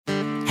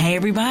Hey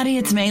everybody,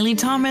 it's Maylee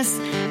Thomas,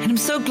 and I'm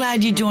so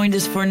glad you joined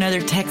us for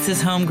another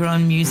Texas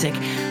Homegrown Music.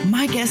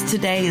 My guest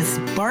today is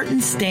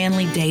Barton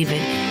Stanley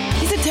David.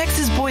 He's a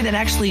Texas boy that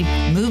actually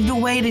moved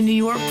away to New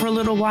York for a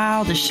little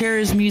while to share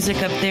his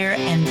music up there,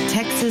 and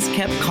Texas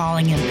kept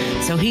calling him.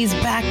 So he's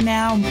back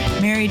now,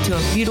 married to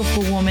a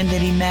beautiful woman that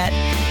he met,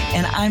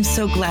 and I'm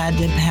so glad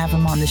to have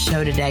him on the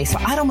show today. So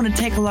I don't want to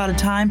take a lot of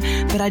time,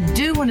 but I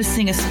do want to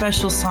sing a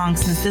special song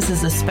since this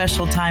is a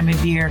special time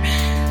of year,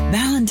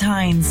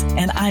 Valentine's,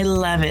 and I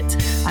love it.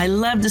 I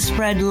love to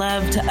spread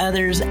love to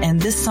others, and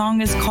this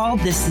song is called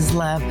This Is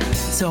Love.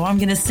 So I'm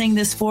going to sing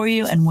this for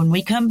you, and when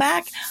we come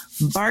back,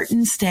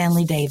 Barton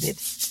Stanley David.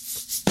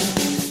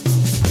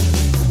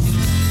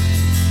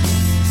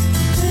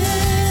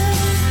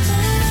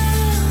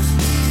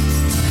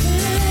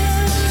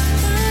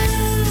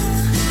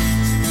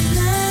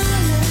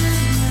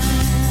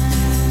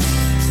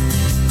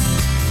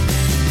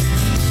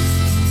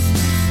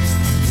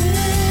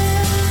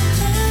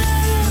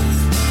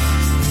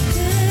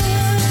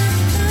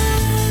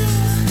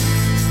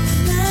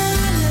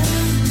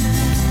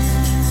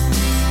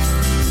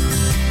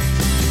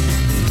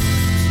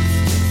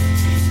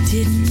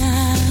 Didn't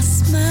I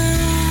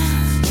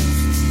smile?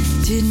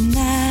 Didn't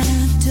I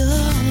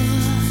adore?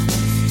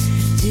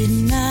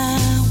 Didn't I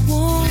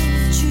want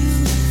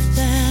you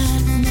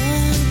that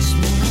much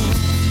more?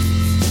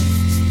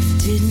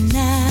 Didn't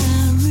I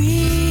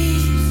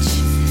reach?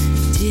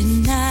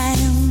 Didn't I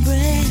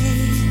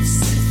embrace?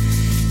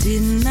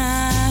 Didn't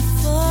I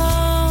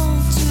fall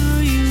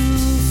to you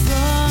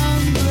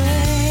from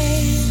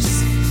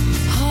grace?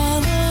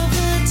 All of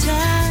the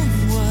time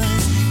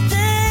was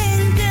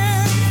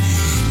thinking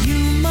you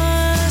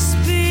must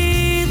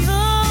be the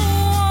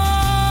one.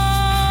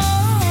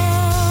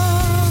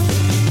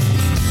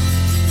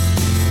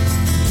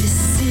 This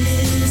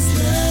is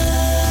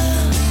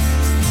love.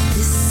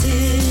 This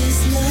is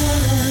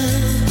love.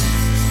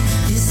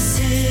 This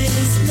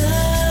is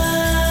love.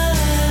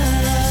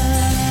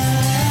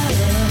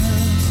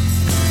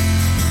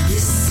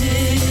 This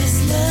is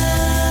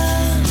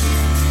love.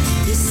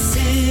 This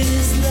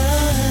is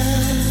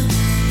love.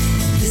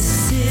 This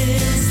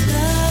is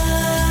love.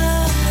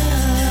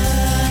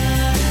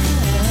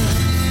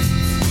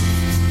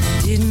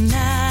 Didn't I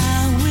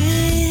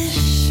wish?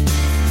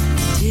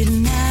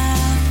 Didn't I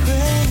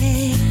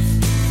pray?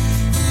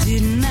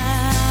 Didn't I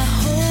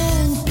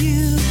hope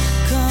you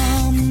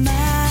come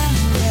my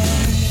way?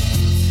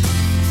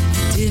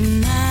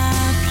 Didn't I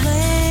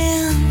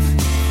plan?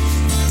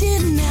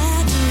 Didn't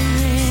I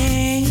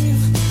dream?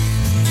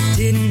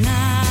 Didn't I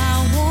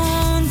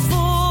want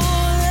for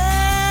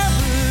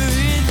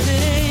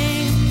everything?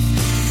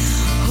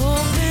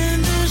 Hoping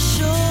to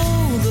show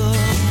the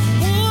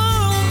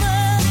world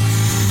that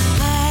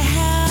I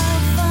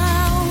have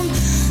found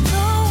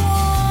the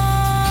one.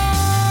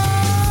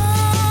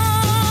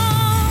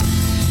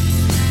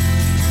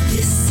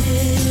 This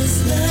is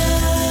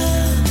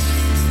love.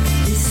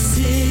 This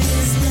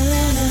is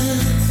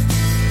love.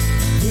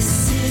 This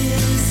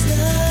is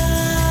love.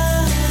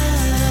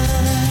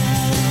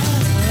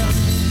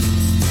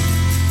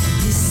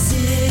 This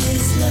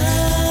is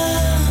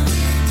love.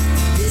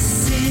 This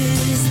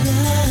is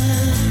love.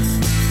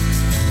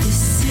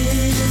 This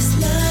is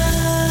love.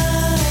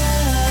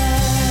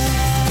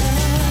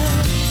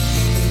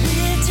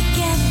 We're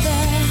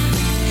together,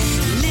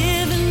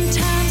 living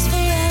times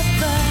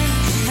forever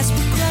as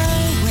we're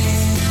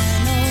growing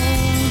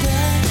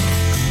older,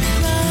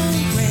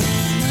 growing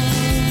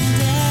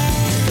older.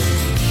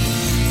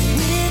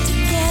 We're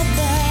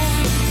together,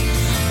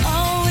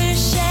 always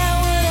share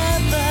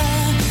whatever,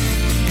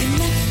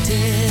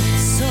 connected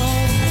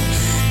soul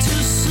to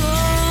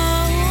soul.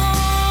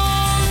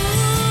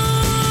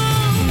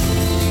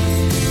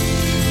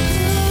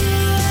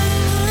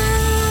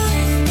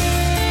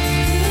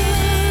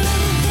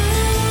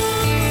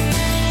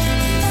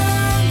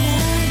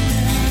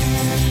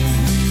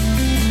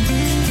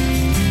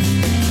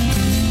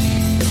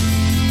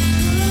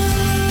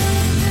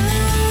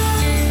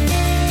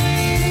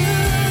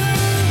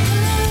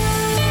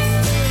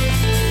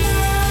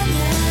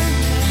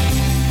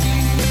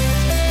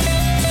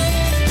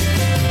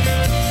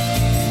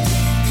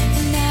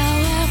 Now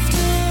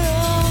after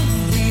all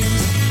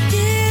these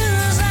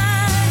years, I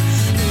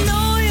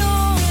know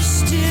you're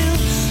still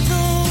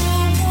the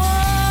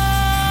one.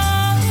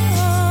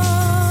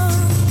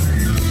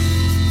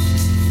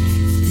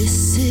 This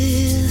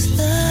is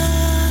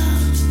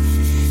love.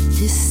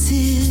 This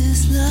is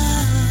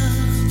love.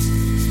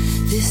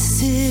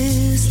 This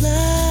is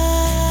love.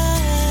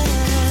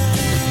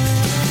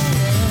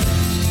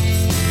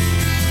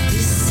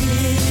 This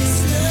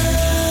is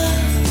love.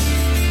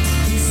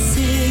 This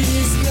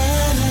is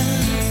love.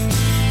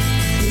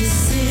 This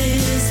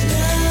is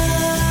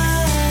love.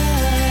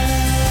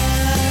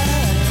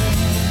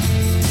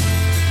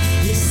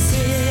 This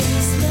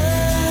is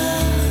love.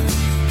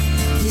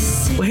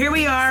 This is Well, here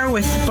we are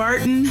with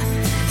Barton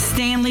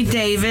Stanley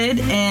David,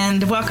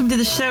 and welcome to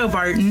the show,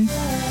 Barton.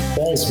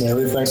 Thanks,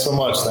 Maylee. Thanks so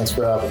much. Thanks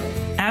for having me.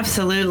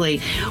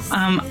 Absolutely.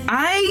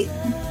 I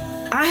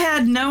I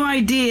had no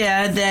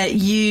idea that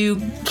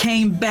you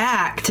came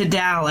back to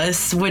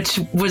Dallas, which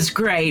was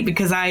great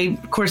because I,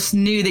 of course,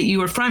 knew that you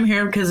were from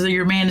here because of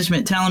your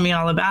management telling me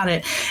all about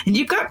it. And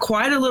you've got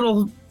quite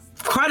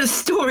a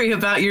story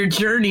about your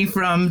journey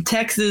from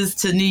Texas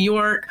to New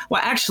York.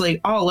 Well,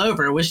 actually, all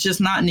over. It was just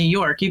not New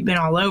York. You've been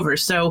all over.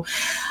 So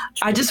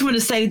I just want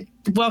to say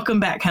welcome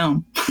back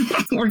home.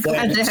 We're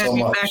glad to have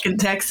you back in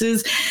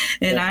Texas.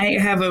 And I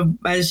have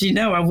as you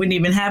know, I wouldn't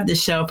even have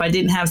this show if I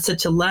didn't have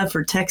such a love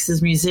for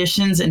Texas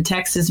musicians and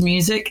Texas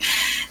music.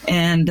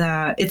 And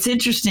it's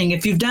interesting.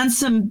 If you've done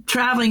some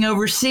traveling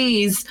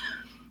overseas,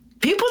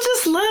 people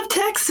just love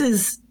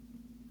Texas.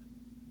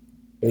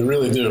 They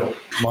really do.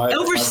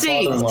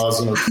 Overseas. My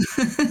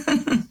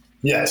father-in-law's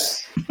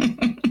yes.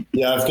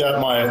 Yeah, I've got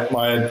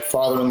my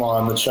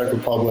father-in-law in the Czech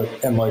Republic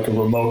in like a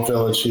remote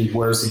village. He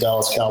wears the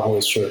Dallas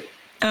Cowboys shirt.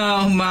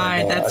 Oh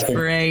my, that's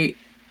great.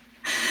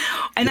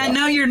 And I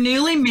know you're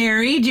newly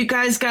married. You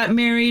guys got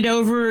married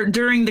over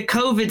during the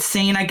COVID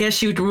scene. I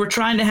guess you were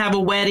trying to have a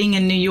wedding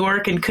in New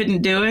York and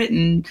couldn't do it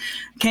and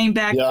came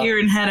back here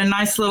and had a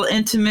nice little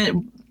intimate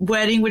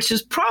wedding, which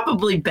is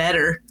probably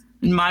better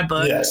in my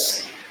book.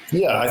 Yes.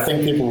 Yeah, I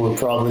think people were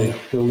probably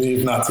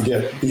relieved not to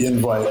get the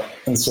invite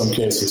in some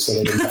cases so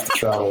they didn't have to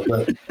travel.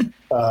 But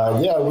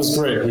yeah, it was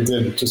great. We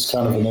did just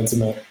kind of an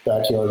intimate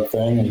backyard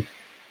thing, and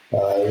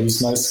it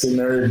was nice to get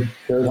married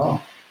here at home.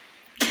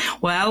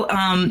 Well,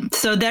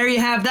 so there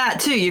you have that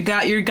too. You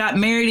got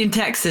married in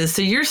Texas,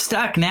 so you're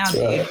stuck now,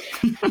 dude.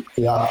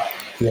 Yeah.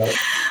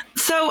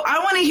 So I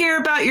want to hear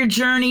about your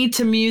journey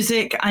to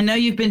music. I know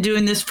you've been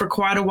doing this for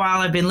quite a while.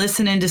 I've been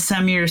listening to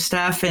some of your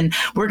stuff, and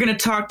we're going to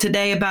talk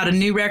today about a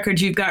new record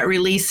you've got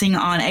releasing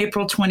on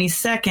April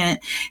 22nd.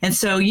 And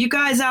so you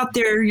guys out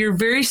there, you're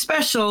very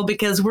special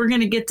because we're going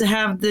to get to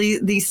have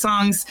these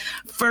songs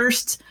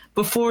first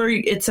before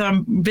it's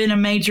been a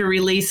major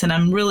release, and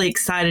I'm really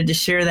excited to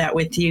share that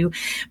with you.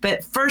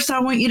 But first, I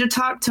want you to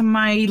talk to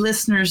my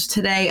listeners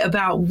today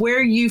about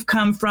where you've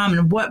come from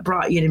and what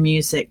brought you to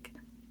music.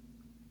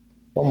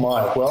 Oh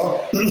my!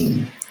 Well,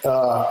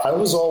 I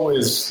was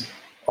always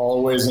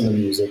into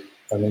music.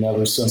 I mean,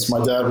 ever since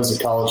my dad was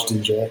a college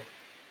DJ,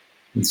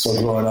 and so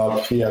growing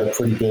up, he had a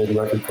pretty big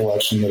record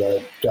collection that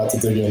I got to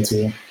dig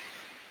into.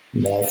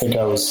 You know, I think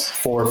I was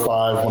 4 or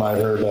 5 when I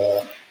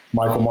heard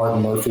Michael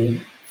Martin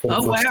Murphey.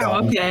 Oh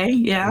wow! Okay,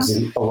 yeah.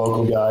 He was a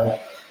local guy.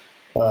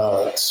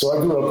 So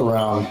I grew up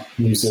around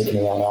music and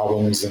around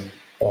albums, and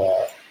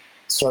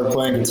started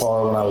playing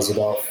guitar when I was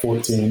about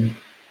 14.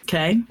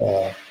 Okay.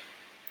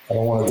 I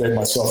don't want to date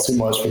myself too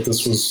much, but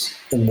this was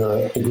in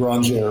the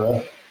grunge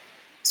era.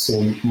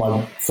 So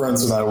my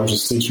friends and I were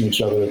just teaching each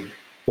other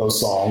those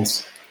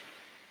songs.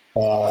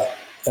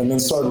 And then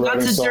started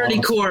writing songs. Lots of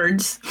dirty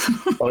chords.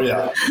 Oh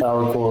yeah,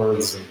 power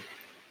chords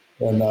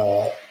and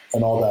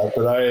all that.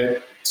 But I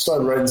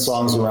started writing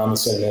songs around the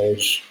same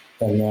age,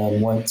 and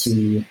then went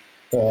to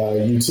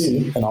UT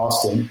in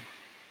Austin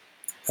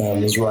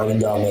and was writing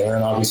down there,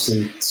 and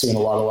obviously seeing a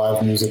lot of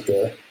live music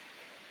there.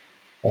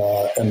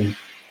 And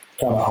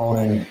kind of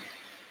honing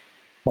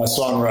my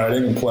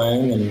songwriting and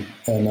playing,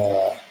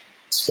 and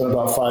spent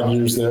about 5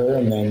 years there,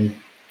 and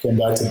then came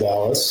back to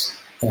Dallas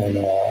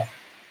and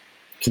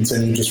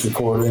continued just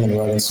recording and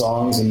writing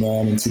songs. And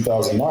then in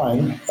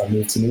 2009, I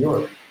moved to New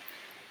York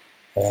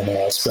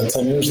and spent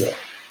 10 years there.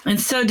 And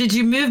so did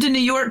you move to New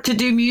York to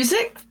do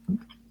music?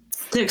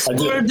 To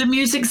explore the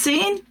music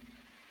scene?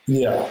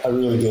 Yeah, I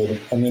really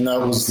did. I mean, that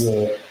was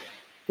a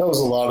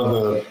lot of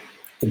the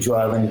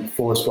driving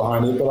force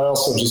behind it, but I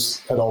also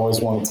just had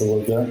always wanted to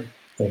live there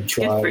and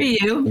try. Good for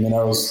you. I mean,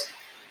 I was,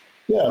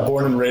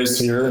 born and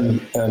raised here, and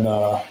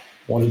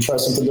wanted to try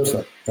something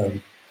different.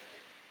 And,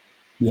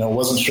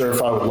 wasn't sure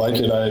if I would like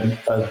it. I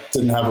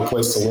didn't have a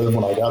place to live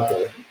when I got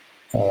there.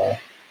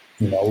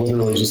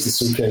 Literally just a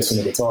suitcase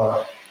and a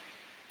guitar.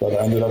 But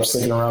I ended up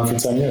sticking around for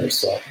 10 years,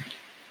 so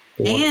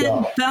it worked out.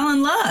 And fell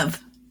in love.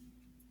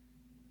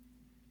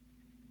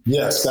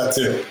 Yes, that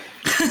too.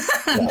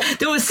 Yeah.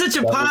 There was such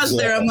a pause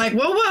there. I'm like,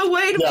 whoa,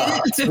 wait a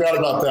minute. I forgot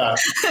about that.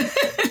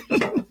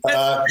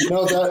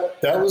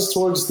 That was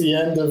towards the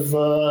end of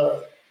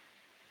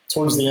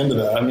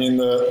that. I mean,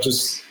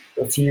 just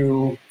a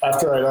few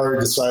after I'd already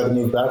decided to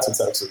move back to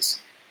Texas.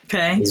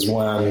 Okay. Is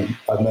when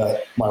I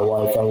met my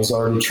wife. I was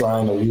already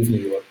trying to leave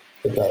New York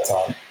at that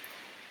time.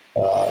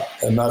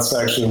 And that's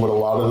actually what a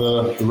lot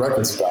of the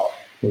record's about,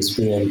 was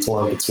being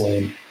torn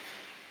between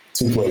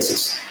 2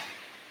 places.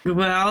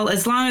 Well,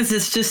 as long as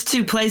it's just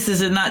 2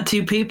 places and not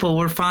 2 people,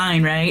 we're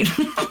fine, right?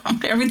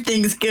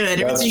 Everything's good.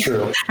 That's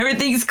true.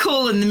 Everything's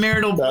cool in the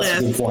marital bliss.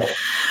 That's a good point.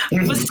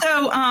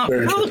 So,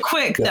 real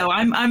quick, though,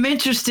 I'm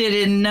interested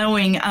in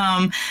knowing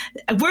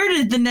where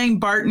did the name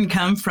Barton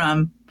come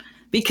from?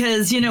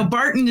 Because,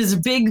 Barton is a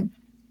big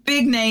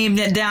name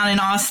down in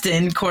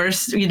Austin, of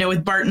course,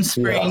 with Barton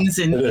Springs.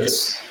 Yeah, and it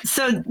is.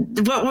 So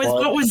what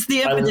was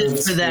the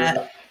impetus for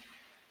that?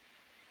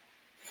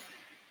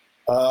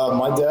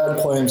 My dad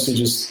claims he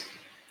just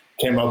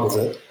came up with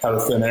it out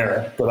of thin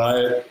air,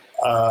 but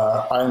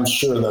I'm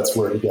sure that's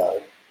where he got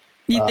it.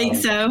 You think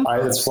so?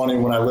 It's funny,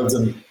 when I lived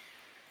in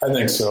I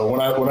think so.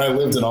 When I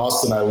lived in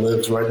Austin, I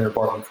lived right near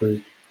Barton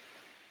Creek,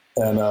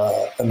 and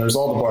there's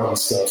all the Barton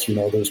stuff.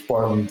 There's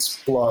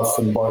Barton's Bluff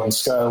and Barton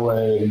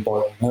Skyway and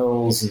Barton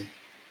Hills, and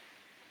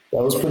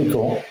that was pretty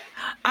cool.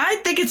 I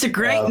think it's a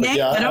great name.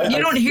 Yeah, you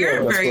don't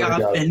hear it very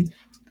often.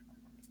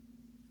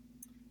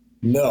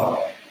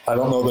 No, I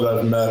don't know that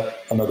I've met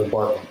another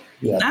Barton.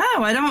 Yeah.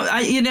 No, I don't.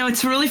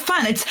 It's really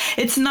fun.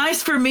 It's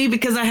nice for me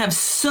because I have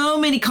so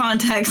many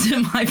contacts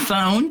in my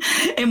phone,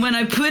 and when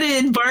I put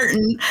in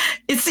Barton,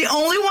 it's the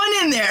only one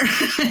in there.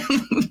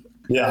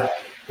 Yeah,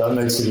 that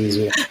makes it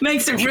easier.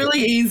 Makes it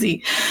really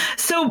easy.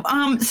 So,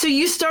 so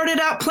you started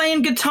out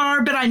playing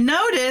guitar, but I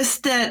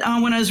noticed that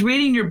when I was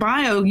reading your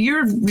bio,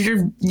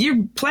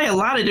 you play a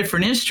lot of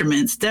different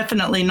instruments.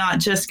 Definitely not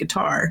just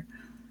guitar.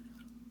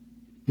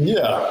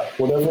 Yeah,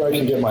 whatever I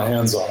can get my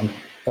hands on.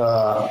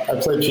 I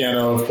play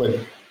piano. I've played,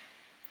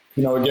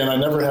 again, I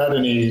never had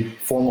any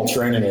formal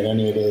training in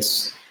any of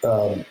this.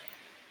 I'd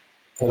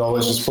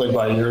always just played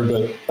by ear,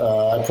 but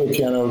I play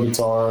piano,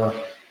 guitar.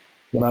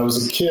 When I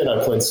was a kid,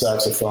 I played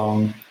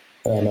saxophone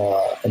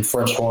and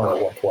French horn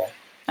at one point.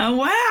 Oh,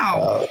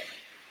 wow.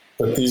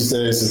 But these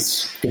days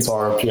it's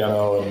guitar,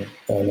 piano,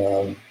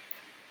 and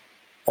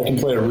I can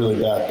play a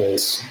really bad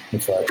bass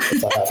if I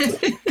have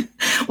to.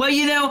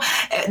 Well,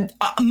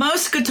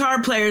 most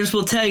guitar players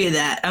will tell you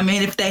that. I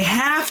mean, if they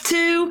have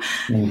to,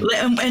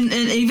 and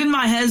even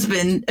my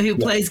husband who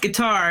plays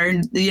guitar,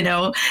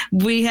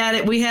 we had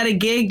a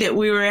gig that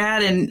we were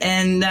at,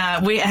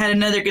 and we had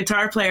another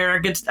guitar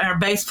player. Our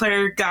bass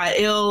player got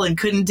ill and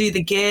couldn't do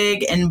the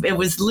gig, and it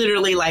was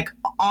literally like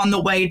on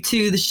the way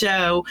to the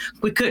show.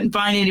 We couldn't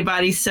find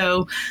anybody,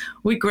 so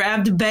we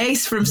grabbed a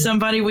bass from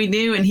somebody we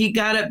knew, and he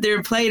got up there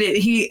and played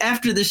it.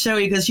 After the show,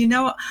 he goes,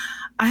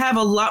 I have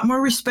a lot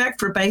more respect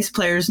for bass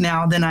players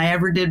now than I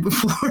ever did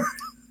before.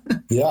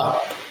 Yeah.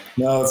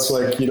 No, it's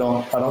like I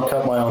don't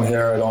cut my own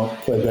hair. I don't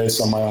play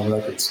bass on my own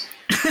records.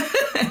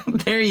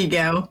 There you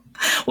go.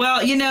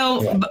 Well,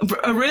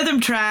 a rhythm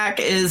track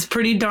is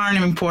pretty darn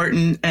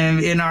important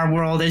in our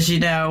world, as you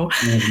know.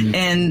 Mm-hmm.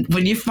 And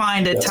when you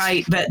find a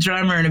tight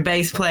drummer and a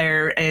bass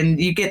player and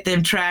you get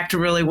them tracked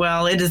really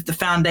well, it is the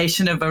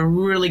foundation of a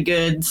really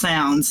good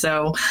sound.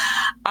 So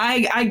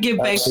I give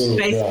bass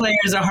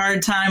players a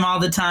hard time all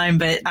the time,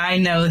 but I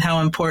know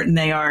how important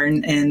they are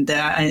in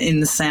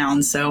the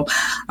sound. So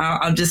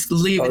I'll just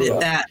leave it at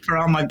that for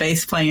all my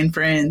bass playing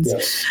friends.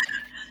 Yes.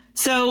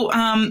 So,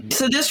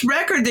 so this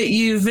record that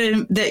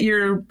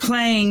you're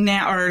playing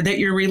now, or that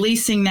you're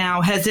releasing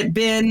now, has it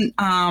been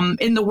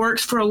in the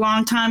works for a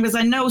long time? Because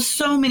I know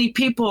so many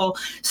people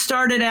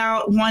started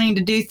out wanting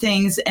to do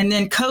things, and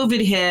then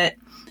COVID hit,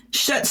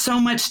 shut so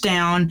much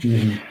down,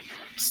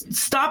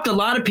 stopped a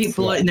lot of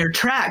people in their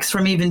tracks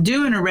from even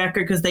doing a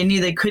record because they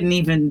knew they couldn't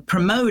even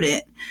promote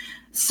it.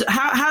 So,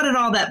 how did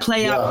all that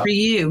play out for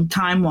you,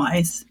 time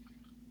wise?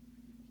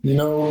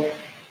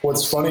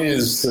 What's funny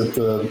is that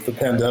the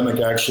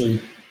pandemic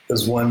actually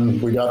is when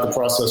we got the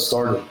process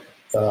started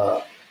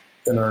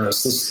in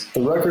earnest.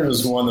 The record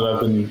is one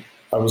that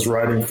I was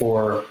writing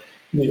for.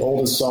 The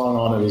oldest song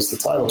on it is the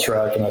title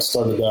track, and I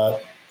started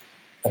that,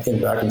 I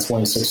think, back in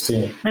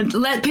 2016. And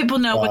let people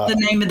know what the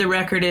name of the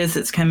record is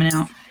that's coming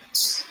out.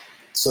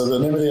 So the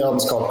name of the album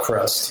is called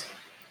Crest,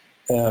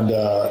 and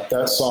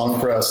that song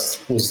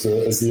Crest is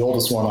the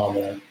oldest one on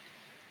there,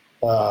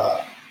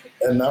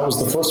 and that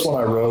was the first one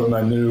I wrote, and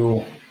I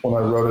knew when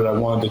I wrote it, I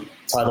wanted to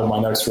title my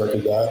next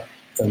record that,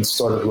 and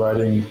started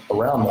writing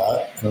around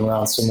that and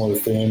around similar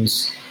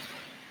themes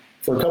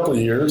for a couple of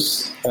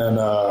years. And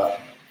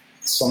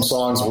some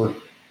songs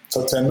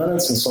took 10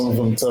 minutes, and some of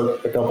them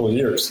took a couple of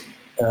years.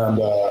 And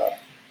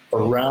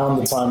around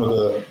the time of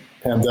the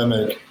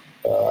pandemic,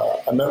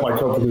 I met my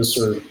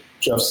co-producer,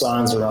 Jeff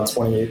Sines, around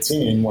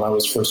 2018 when I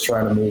was first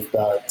trying to move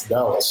back to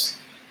Dallas,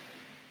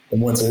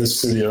 and went to his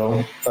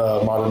studio,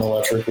 Modern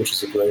Electric, which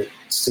is a great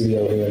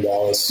studio here in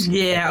Dallas.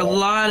 Yeah, a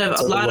lot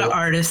of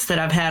artists that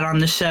I've had on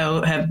the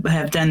show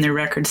have done their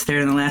records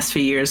there in the last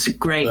few years.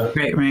 Great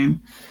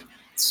room.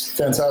 It's a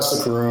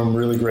fantastic room,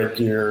 really great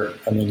gear.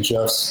 I mean,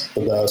 Jeff's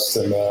the best.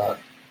 And,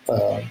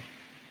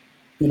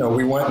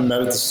 we went and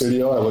met at the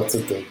studio. I looked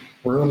at the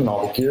room and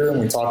all the gear,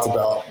 and we talked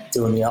about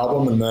doing the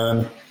album. And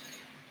then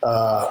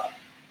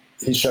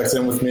he checked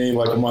in with me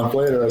like a month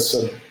later. I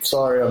said,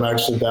 sorry, I'm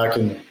actually back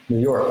in New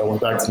York. I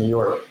went back to New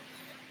York.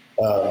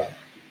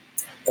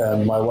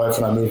 And my wife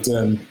and I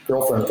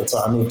girlfriend at the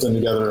time, moved in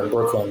together in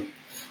Brooklyn.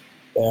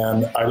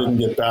 And I didn't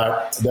get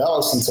back to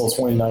Dallas until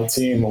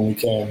 2019 when we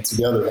came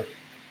together.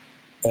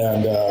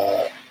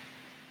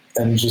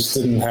 And just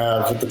didn't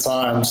have, at the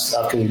time,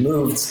 after we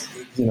moved,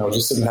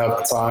 just didn't have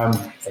the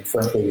time and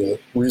frankly the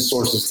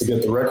resources to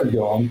get the record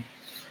going.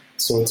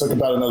 So it took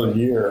about another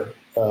year.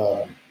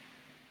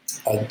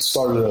 I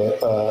started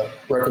a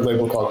record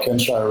label called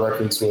Kenshire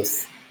Records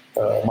with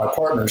my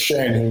partner,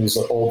 Shane, who's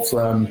an old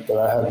friend that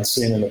I hadn't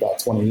seen in about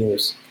 20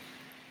 years.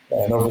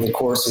 And over the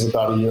course of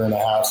about a year and a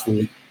half,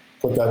 we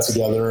put that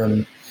together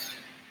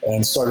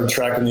and started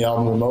tracking the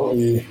album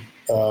remotely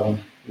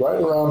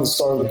right around the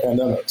start of the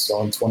pandemic.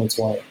 So in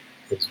 2020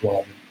 is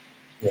when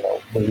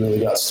we really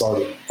got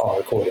started on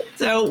recording.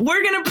 So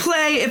we're going to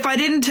play If I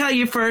Didn't Tell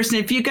You First.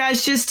 And if you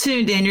guys just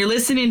tuned in, you're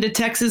listening to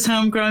Texas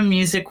Homegrown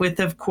Music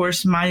with, of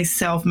course,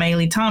 myself,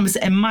 Maylee Thomas,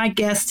 and my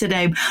guest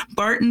today,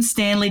 Barton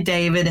Stanley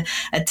David,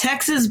 a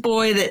Texas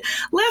boy that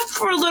left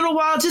for a little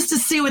while just to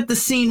see what the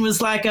scene was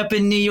like up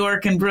in New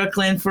York and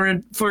Brooklyn for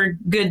a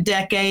good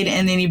decade.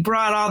 And then he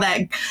brought all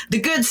the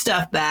good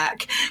stuff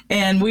back.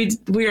 And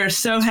we are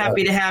so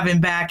happy to have him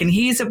back. And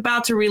he's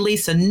about to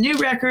release a new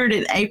record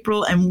in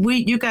April. And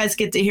you guys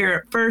get to hear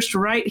it first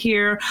right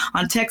here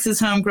on Texas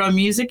Homegrown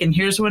Music. And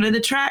here's one of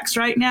the tracks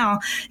right now,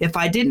 If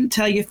I Didn't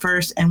Tell You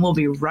First, and we'll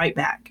be right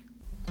back.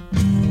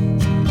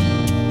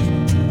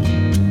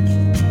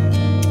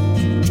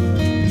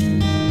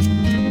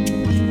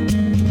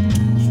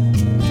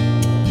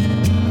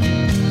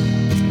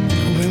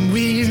 When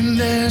we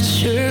met,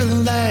 your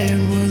light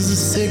was a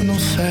signal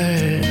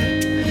fire,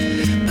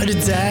 but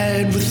it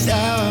died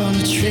without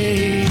a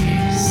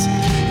trace.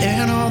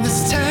 And all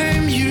this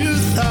time you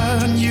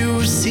thought you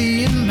were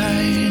seeing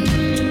mine.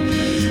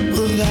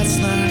 Well, that's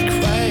not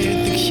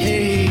quite the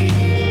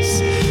case.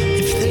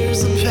 If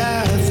there's a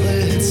path,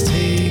 let's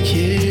take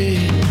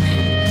it.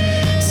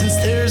 Since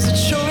there's a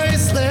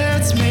choice,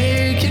 let's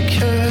make it.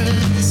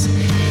 'Cause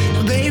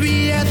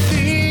baby, I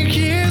think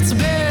it's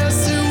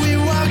best that we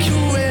walk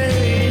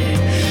away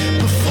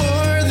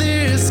before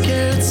this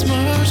gets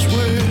much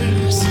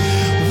worse.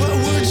 What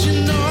would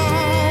you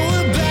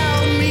know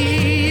about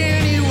me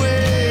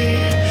anyway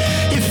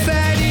if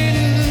I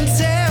didn't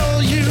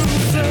tell you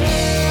first?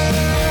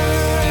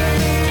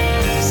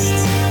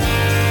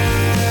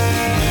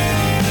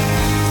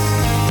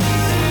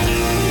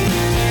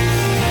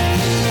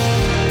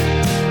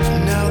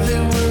 Now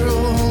that we're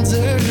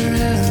older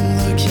and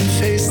looking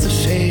face to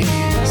face,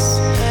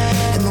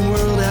 and the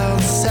world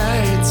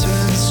outside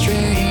turns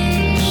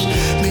strange,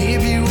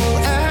 maybe we'll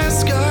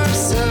ask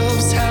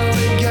ourselves how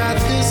it got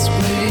this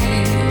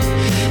way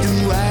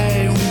and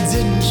why we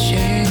didn't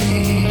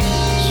change.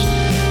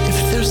 If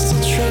there's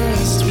still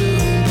trust, we'll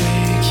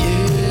make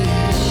it.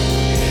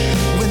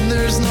 When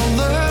there's no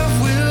love,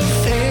 we'll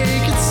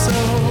fake it. So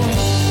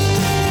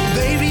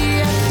baby,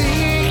 I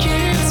think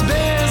it's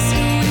best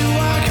that we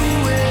walk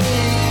away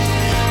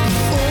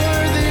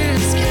before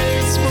this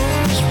gets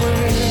much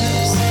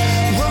worse.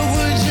 What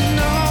would you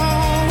know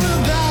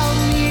about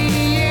me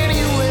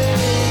anyway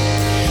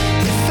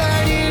if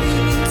I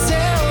didn't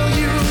tell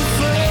you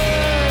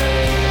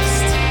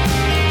first?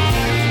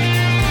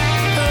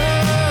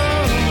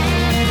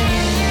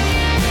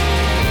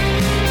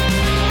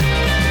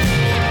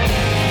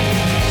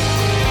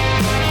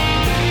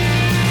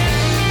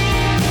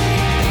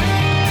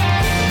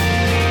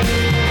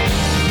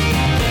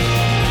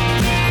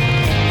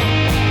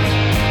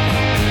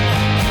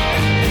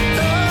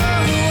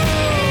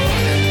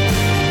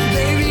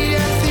 Baby, I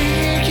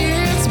think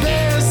it's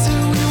best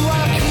that we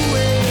walk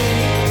away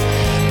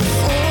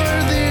before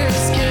this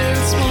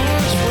gets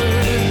much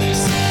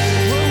worse.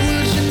 What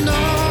would you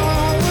know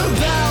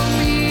about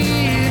me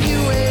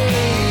anyway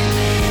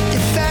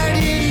if I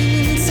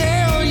didn't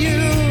tell you?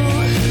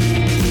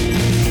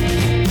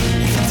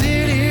 If I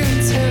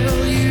didn't tell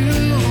you,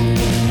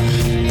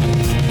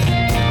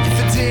 if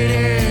I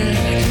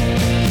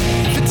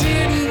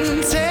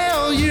didn't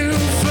tell you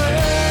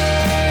first,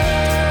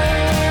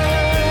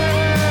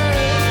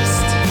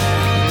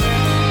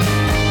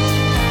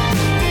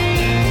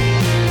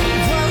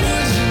 what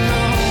would you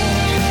know?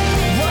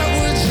 What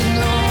would you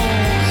know?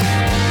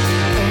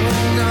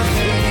 Oh,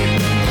 nothing.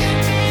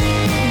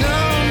 No,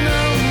 no,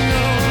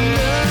 no,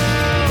 no,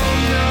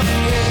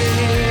 nothing.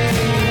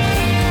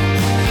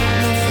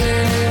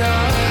 Nothing at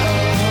all.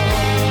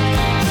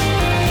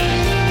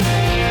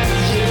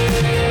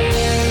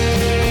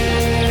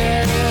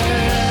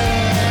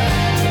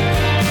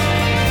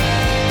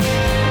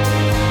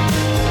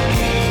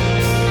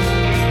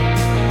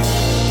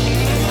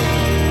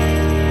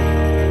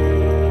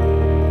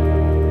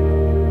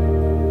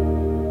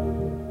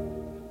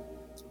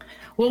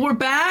 Well, we're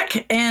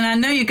back, and I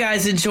know you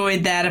guys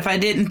enjoyed that. If I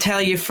didn't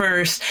tell you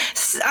first,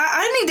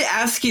 I need to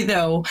ask you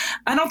though.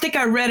 I don't think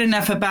I read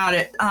enough about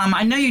it.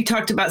 I know you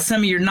talked about some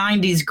of your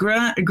 '90s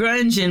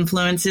grunge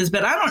influences,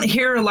 but I don't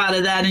hear a lot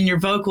of that in your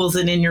vocals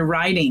and in your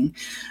writing.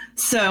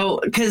 So,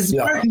 because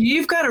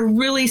you've got a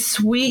really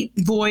sweet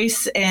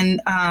voice, and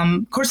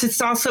of course,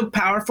 it's also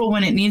powerful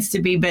when it needs to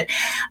be. But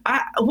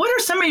what are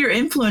some of your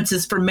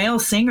influences for male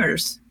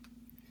singers?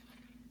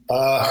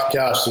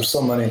 Gosh, there's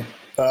so many.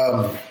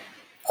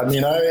 I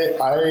mean,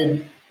 I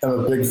am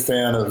a big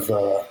fan of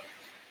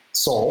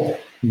soul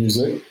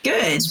music,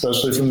 Good.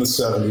 especially from the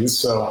 70s.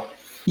 So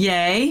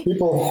Yay.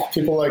 people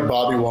like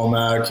Bobby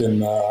Womack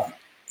and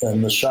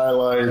the Shy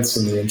Lights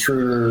and the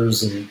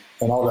Intruders and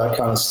all that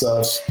kind of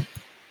stuff.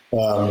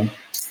 I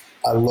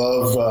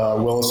love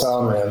Willis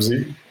Allen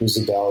Ramsey, who's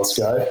a Dallas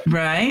guy.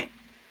 Right.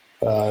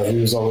 He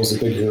was always a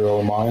big hero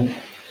of mine.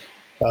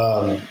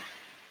 I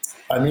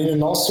mean,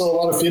 and also a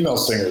lot of female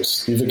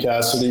singers, Eva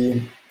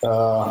Cassidy,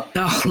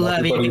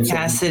 Love Eva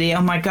Cassidy.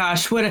 Oh my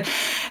gosh.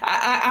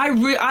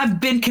 I've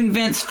been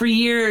convinced for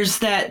years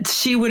that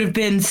she would have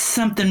been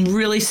something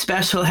really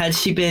special had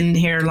she been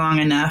here long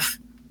enough.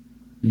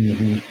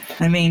 Mm-hmm.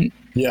 I mean,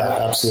 yeah,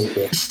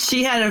 absolutely.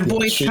 She had a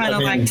voice kind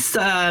of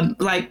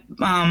like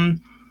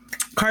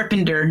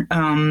Carpenter.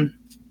 A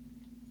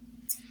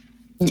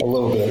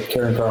little bit.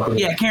 Karen Carpenter.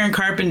 Yeah, Karen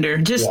Carpenter.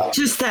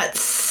 Just that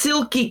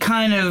silky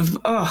kind of,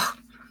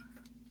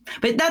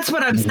 But that's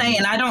what I'm saying.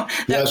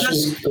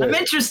 I'm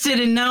interested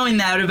in knowing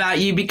that about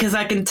you because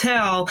I can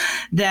tell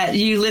that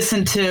you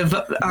listen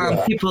to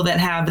people that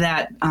have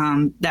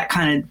that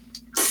kind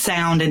of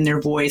sound in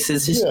their voice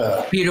is just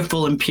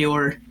beautiful and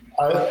pure.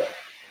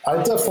 I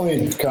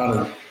definitely kind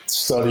of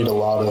studied a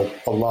lot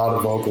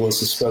of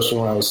vocalists, especially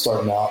when I was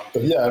starting out.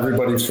 But yeah,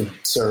 everybody from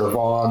Sarah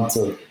Vaughan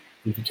to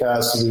Eva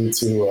Cassidy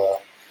to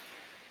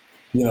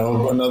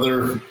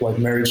another like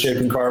Mary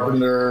Chapin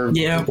Carpenter.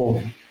 Yeah.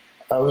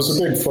 I was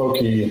a big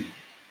folky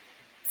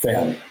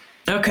fan.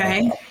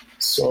 Okay.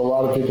 So a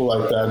lot of people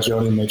like that.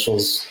 Joni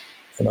Mitchell's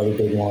another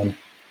big one.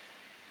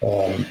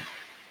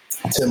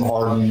 Tim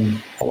Hardin,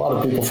 a lot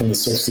of people from the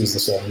 60s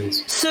and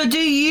 70s. So do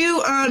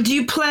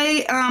you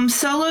play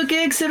solo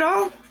gigs at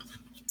all?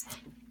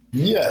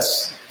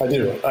 Yes, I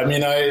do. I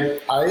mean,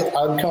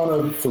 I'm kind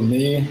of, for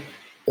me,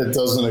 it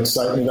doesn't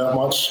excite me that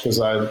much because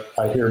I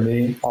hear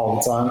me all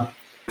the time.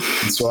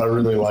 And so I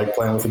really like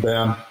playing with the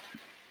band.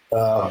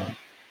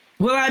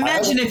 Well, I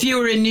imagine if you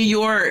were in New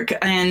York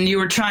and you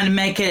were trying to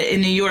make it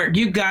in New York,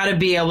 you've got to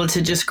be able to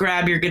just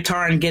grab your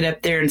guitar and get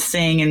up there and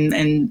sing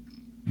and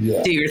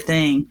do your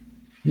thing.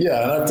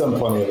 Yeah, and I've done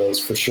plenty of those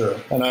for sure.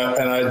 And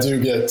I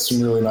do get some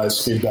really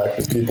nice feedback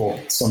that people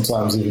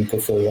sometimes even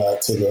prefer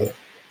that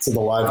to the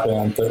live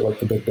band thing, like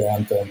the big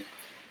band thing.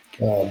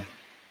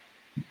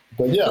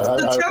 But yeah.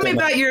 So tell me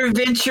about your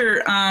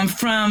adventure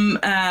from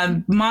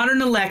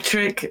Modern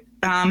Electric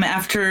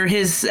after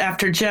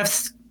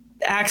Jeff's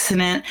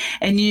accident,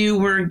 and you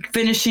were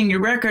finishing your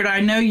record. I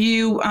know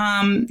you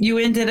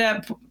ended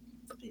up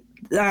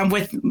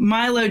with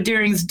Milo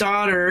Dearing's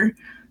daughter,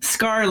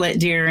 Scarlett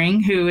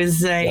Dearing, who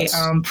is a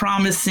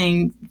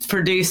promising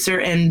producer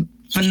and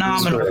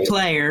phenomenal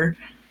player.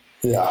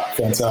 Yeah,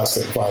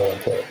 fantastic violin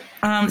player.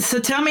 So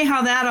tell me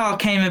how that all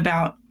came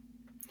about.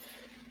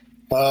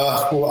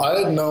 Well,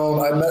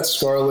 I met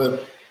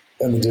Scarlett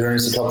and the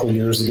Dearings a couple of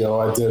years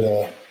ago. I did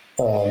a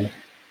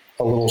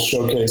little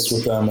showcase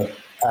with them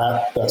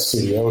at that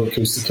studio,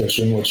 Acoustic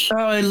Kitchen, which... Oh,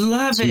 I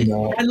love it.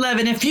 I love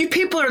it. If you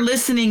people are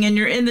listening and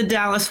you're in the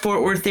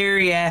Dallas-Fort Worth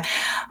area,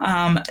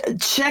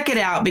 check it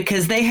out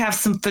because they have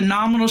some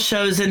phenomenal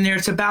shows in there.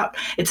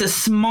 It's a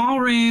small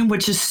room,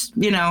 which is,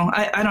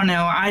 I don't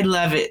know. I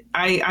love it.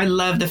 I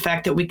love the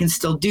fact that we can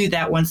still do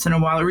that once in a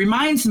while. It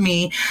reminds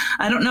me,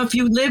 I don't know if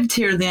you lived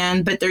here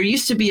then, but there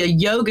used to be a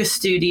yoga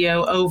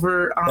studio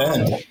over...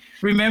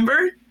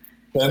 remember?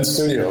 Ben's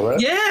studio, right?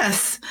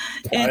 Yes.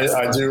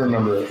 I do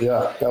remember it.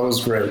 Yeah, that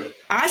was great.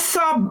 I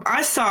saw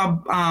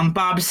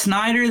Bob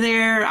Snyder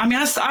there. I mean,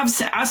 I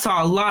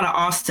saw a lot of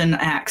Austin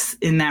acts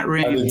in that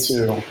room. I did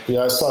too.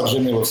 Yeah, I saw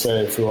Jimmy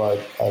LaFave, who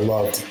I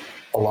loved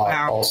a lot.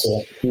 Wow.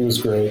 Also. He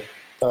was great.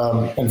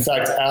 In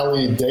fact,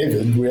 Allie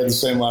David, we had the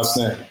same last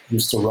name,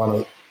 used to run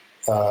it.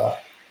 That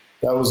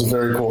was a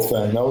very cool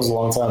thing. That was a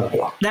long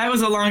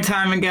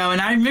time ago.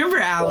 And I remember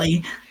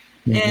Allie.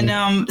 Mm-hmm.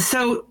 And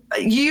so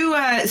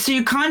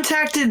you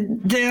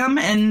contacted them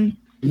and...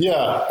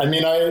 Yeah, I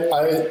mean, I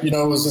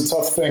it was a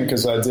tough thing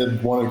because I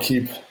did want to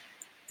keep,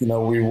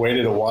 we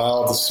waited a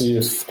while to see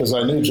because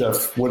I knew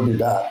Jeff would be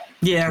back.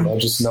 Yeah.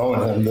 Just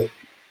knowing him that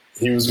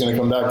he was going to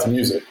come back to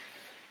music.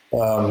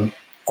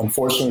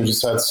 Unfortunately, we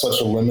just had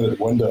such a limited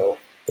window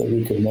that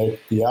we could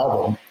make the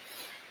album.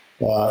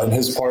 And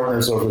his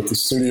partners over at the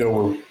studio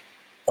were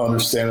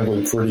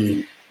understandably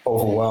pretty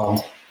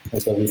overwhelmed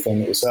with everything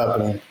that was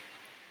happening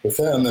with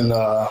him.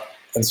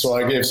 And so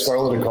I gave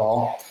Scarlett a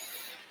call.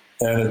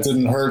 And it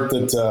didn't hurt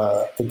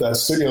that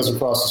studio's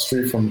across the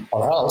street from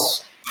our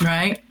house.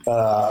 Right.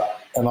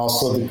 And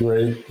also the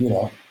great,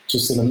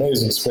 just an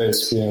amazing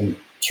space being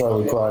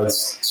Charlie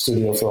Pride's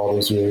studio for all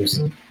those years.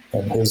 Mm-hmm.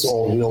 And his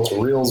old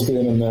reel-to-reels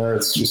being in there.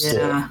 It's just,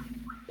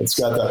 it's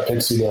got that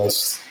pixie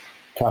dust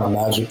kind of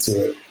magic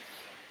to it.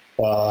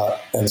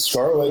 And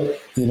Scarlett,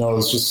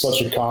 is just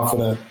such a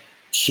confident,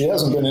 she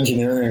hasn't been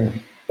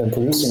engineering and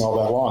producing all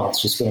that long.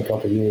 It's just been a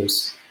couple of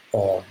years.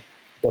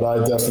 But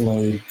I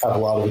definitely have a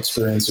lot of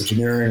experience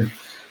engineering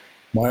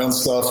my own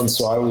stuff. And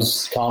so I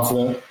was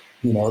confident,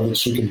 that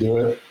she could do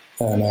it.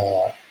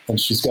 And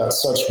she's got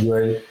such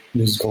great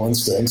musical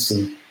instincts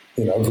and,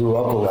 grew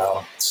up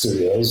around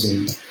studios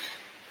and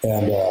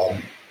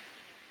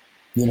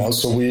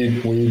so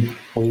we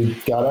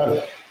got at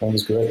it. That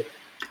was great.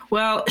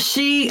 Well,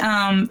 she,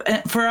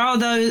 for all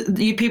those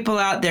you people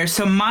out there,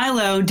 so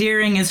Milo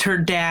Dearing is her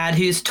dad,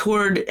 who's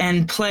toured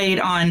and played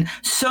on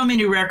so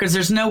many records.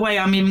 There's no way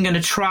I'm even going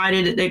to try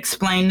to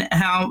explain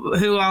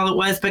who all it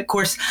was. But of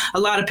course,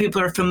 a lot of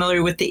people are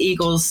familiar with the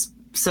Eagles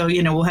So,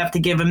 we'll have to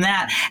give him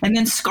that. And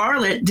then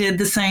Scarlett did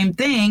the same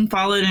thing,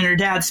 followed in her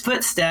dad's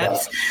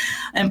footsteps,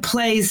 and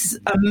plays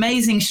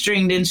amazing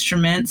stringed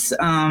instruments,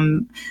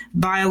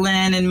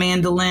 violin and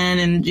mandolin.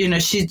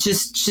 And, she's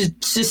just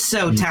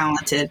so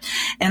talented.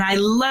 And I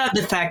love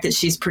the fact that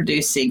she's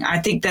producing. I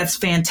think that's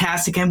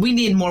fantastic. And we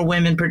need more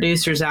women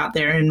producers out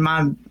there in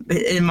my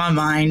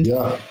mind.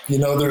 Yeah.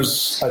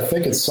 I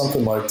think it's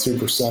something like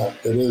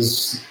 2%. It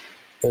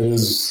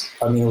is,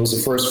 I mean, it was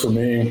a first for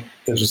me.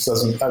 It just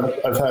doesn't,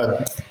 I've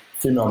had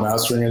female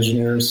mastering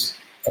engineers.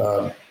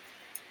 It's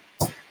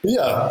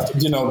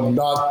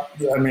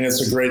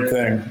a great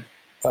thing.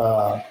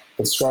 But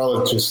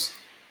Scarlett just,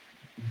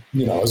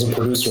 as a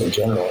producer in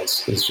general,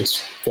 it's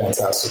just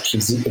fantastic.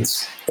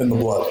 It's in the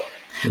blood.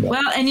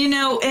 Well, and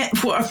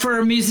for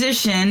a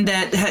musician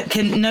that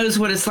knows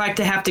what it's like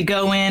to have to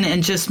go in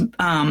and just,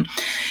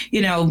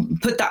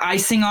 put the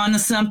icing on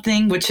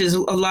something, which is a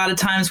lot of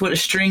times what a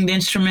stringed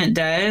instrument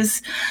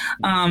does.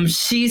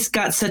 She's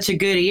got such a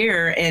good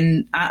ear,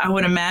 and I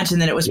would imagine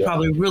that it was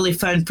probably really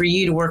fun for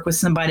you to work with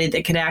somebody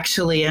that could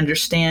actually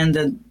understand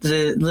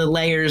the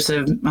layers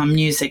of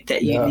music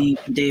that you need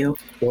to do.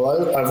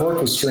 Well, I've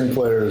worked with string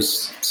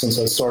players since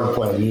I started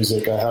playing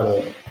music. I had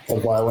a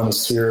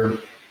violinist here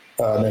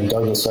named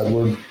Douglas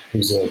Edward,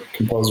 who's a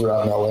composer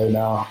out in LA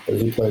now, but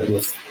he played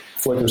with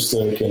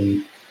Flickerstick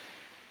and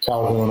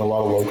Calhoun, a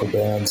lot of local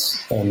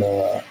bands, and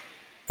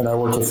I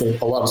worked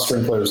with a lot of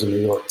string players in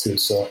New York too.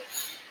 So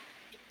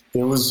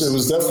it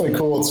was definitely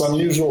cool. It's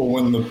unusual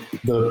when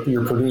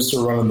your producer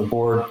running the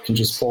board can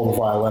just pull the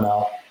violin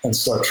out and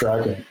start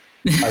tracking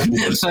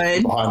ideas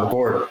behind the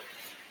board.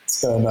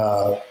 And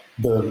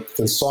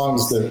the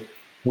songs that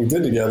we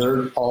did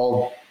together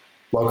all,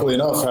 luckily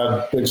enough,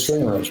 had big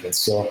string arrangements.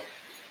 So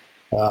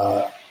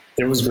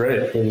it was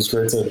great. It was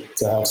great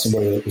to have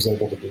somebody that was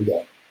able to do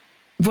that.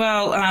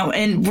 Well,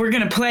 and we're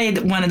going to play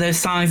one of those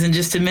songs in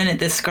just a minute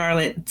that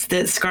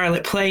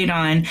Scarlett played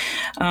on.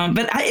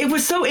 But it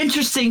was so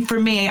interesting for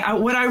me.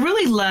 What I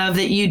really love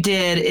that you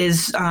did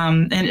is,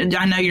 and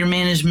I know your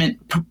management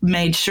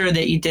made sure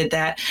that you did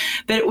that,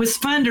 but it was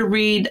fun to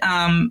read.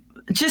 I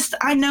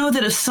know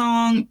that a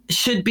song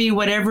should be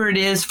whatever it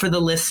is for the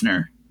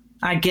listener.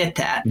 I get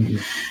that. Mm-hmm.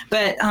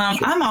 But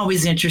I'm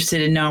always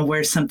interested in knowing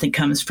where something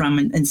comes from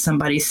in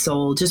somebody's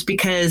soul, just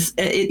because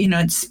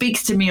it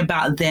speaks to me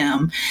about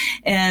them.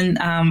 And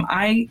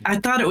I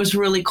thought it was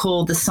really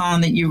cool, the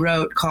song that you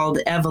wrote called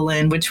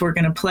Evelyn, which we're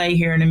going to play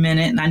here in a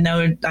minute. And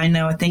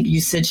I think you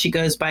said she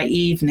goes by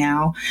Eve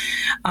now.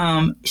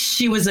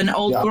 She was an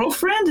old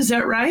girlfriend. Is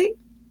that right?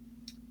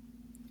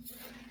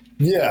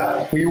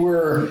 Yeah, we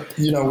were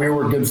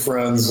good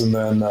friends, and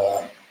then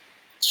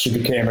she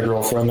became a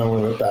girlfriend, then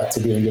we went back to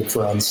being good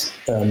friends.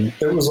 And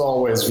it was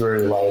always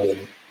very light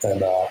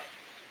and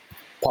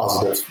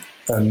positive.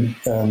 And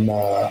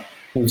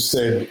we've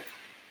stayed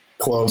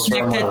close.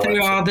 Connected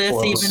through all this,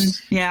 close. Even,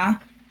 yeah.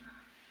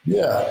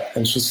 Yeah,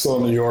 and she's still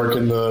in New York.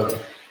 And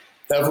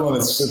Evelyn,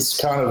 it's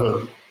kind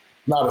of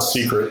not a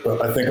secret,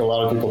 but I think a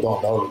lot of people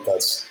don't know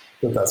that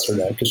that's her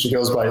name, because she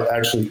goes by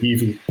actually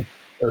Evie,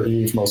 or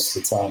Eve, most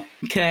of the time.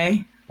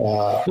 Okay.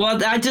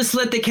 Well, I just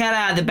let the cat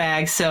out of the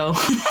bag, so.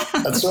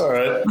 That's all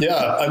right.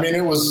 Yeah. I mean,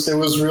 it was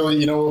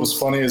really, what was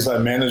funny is I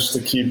managed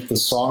to keep the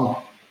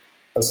song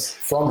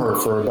from her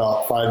for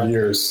about 5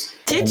 years.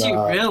 Did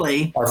you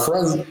really? Our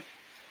friends,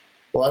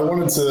 well, I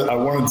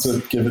wanted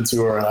to give it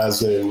to her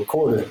as a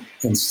recording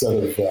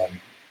instead of,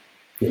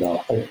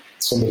 like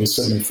somebody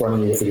sitting in front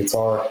of you with a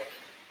guitar.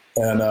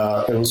 And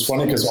it was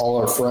funny because all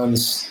our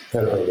friends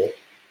had heard it.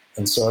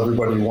 And so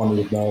everybody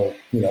wanted to know,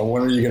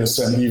 when are you going to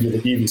send Evie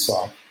the Evie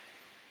song?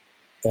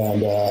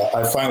 And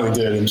I finally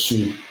did, and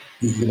she,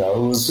 it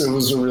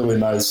was a really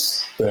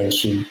nice thing.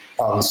 She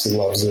obviously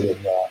loves it,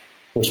 and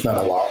which meant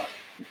a lot.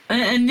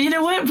 And you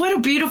know what a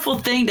beautiful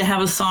thing to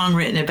have a song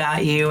written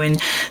about you. And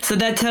so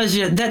that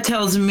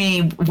tells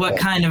me what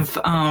kind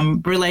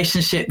of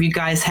relationship you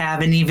guys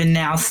have, and even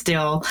now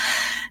still.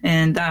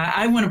 And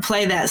I want to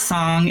play that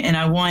song, and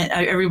I want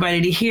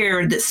everybody to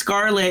hear that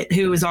Scarlett,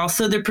 who is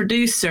also the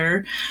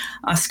producer,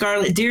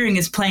 Scarlett Deering,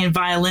 is playing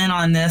violin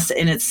on this,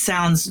 and it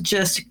sounds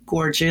just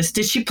gorgeous.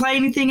 Did she play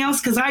anything else?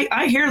 Because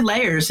I hear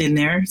layers in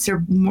there. Is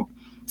there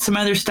some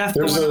other stuff?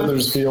 There's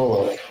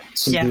viola,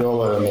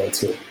 viola in there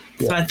too.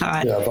 Yeah, so I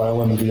thought. Yeah,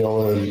 violin and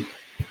viola, and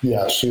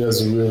she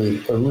has a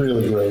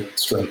really great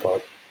string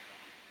part.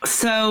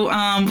 So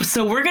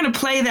we're going to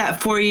play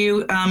that for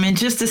you in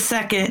just a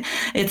second.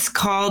 It's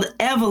called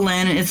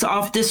Evelyn. It's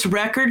off this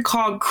record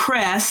called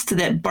Crest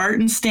that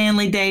Barton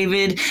Stanley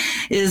David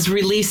is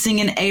releasing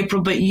in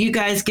April, but you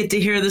guys get to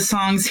hear the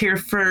songs here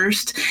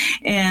first.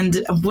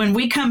 And when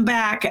we come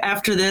back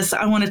after this,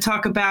 I want to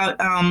talk about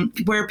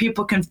where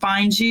people can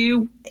find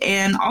you,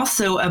 and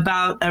also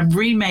about a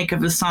remake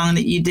of a song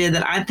that you did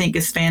that I think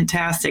is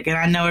fantastic. And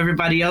I know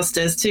everybody else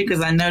does too,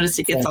 because I noticed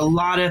it's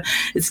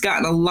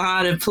gotten a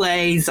lot of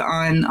plays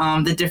plays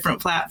on the different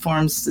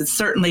platforms.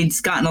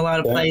 It's gotten a lot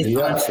of plays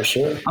for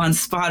sure. on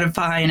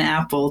Spotify and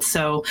Apple.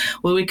 So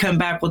when we come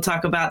back, we'll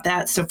talk about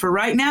that. So for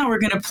right now, we're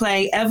going to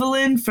play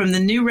Evelyn from the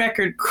new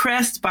record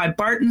Crest by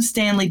Barton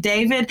Stanley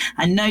David.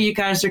 I know you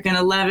guys are going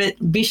to love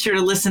it. Be sure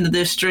to listen to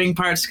those string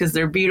parts because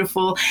they're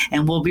beautiful.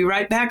 And we'll be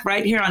right back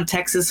right here on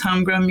Texas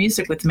Homegrown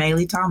Music with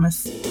Maylee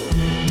Thomas.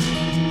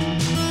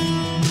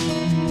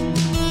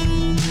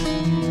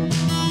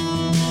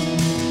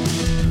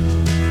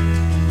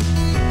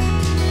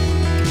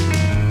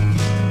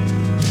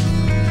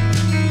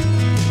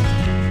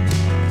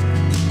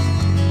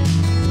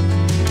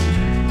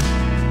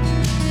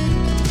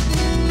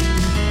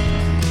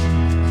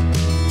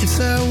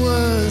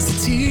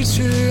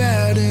 Teacher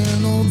at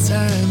an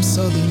old-time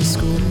southern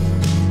school,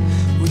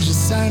 would you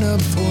sign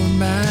up for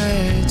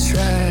my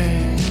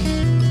track?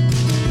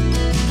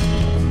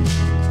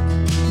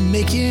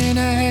 Making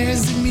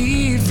eyes at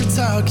me for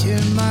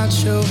talking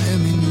macho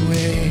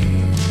Hemingway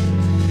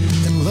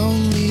and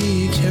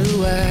lonely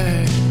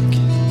Kerouac.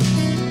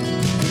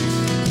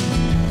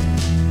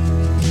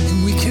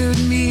 And we could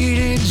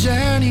meet at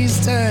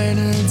Johnny's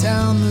Diner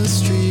down the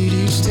street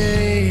each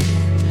day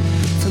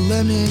for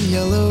lemon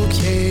yellow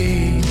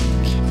cake.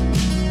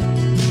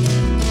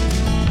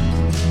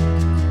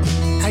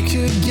 I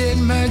could get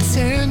my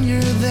tenure,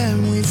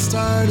 then we'd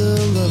start a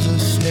love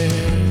affair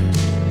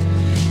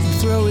and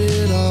throw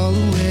it all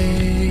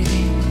away.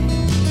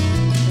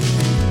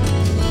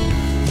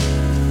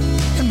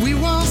 And we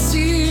won't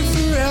see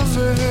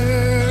forever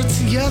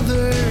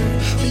together,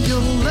 but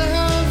you'll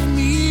love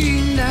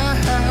me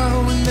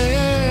now and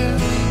then.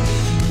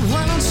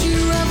 Why don't you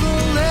ever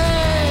let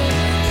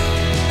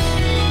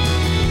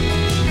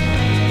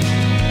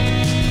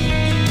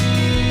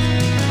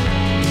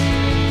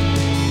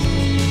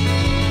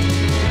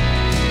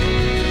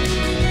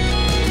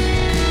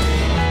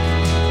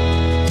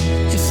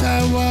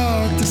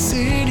walk the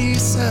city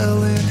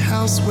selling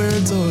houseware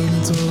door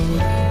to door?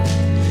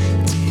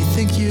 Do you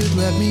think you'd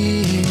let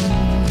me in?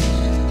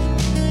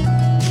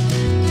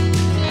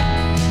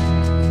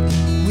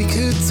 We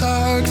could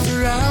talk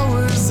for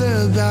hours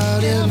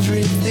about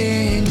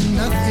everything,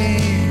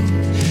 nothing,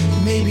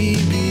 maybe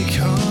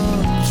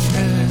become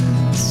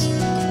friends.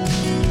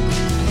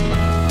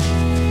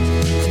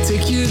 I'd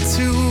take you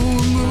to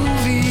a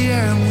movie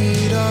and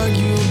we'd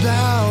argue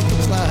about the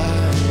plot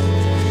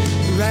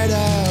right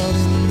out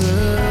in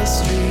the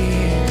street.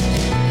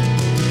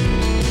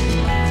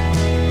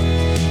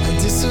 I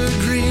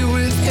disagree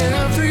with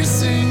every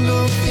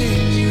single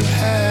thing you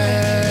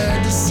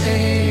had to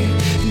say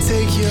and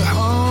take you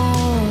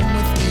home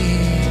with me.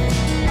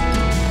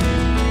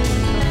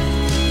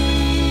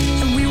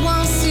 And we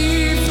won't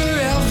see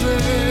forever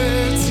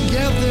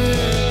together,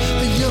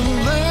 but you'll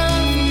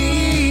love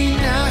me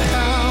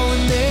now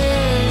and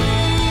then.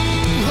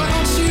 Why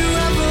don't you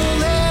ever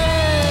let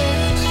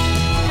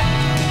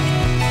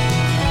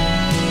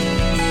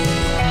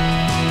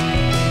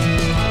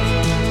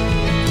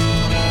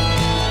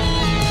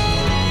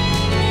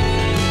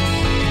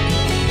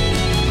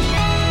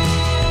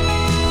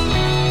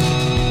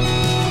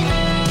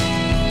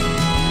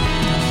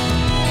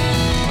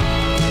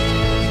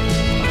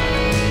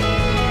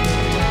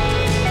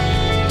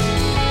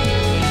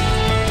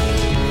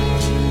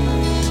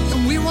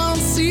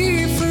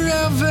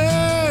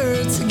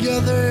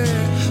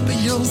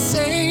you'll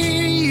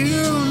say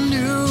you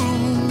knew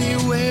me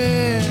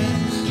when.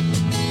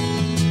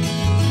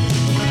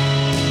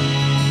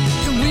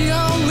 And we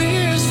all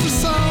wish for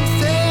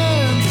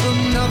something from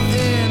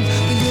nothing,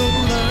 but you'll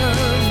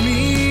love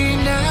me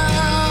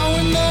now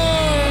and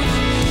then.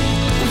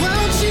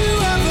 Won't you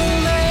ever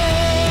let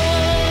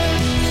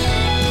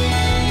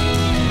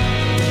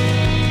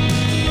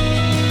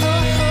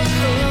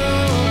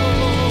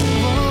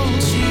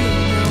won't you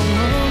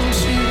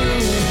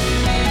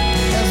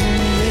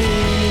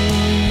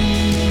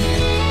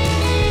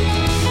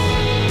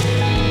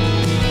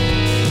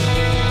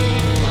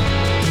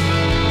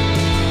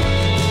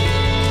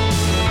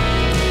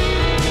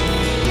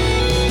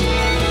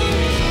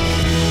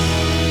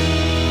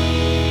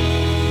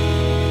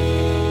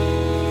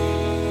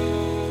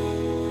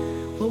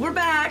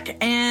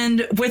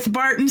with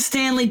Barton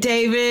Stanley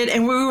David,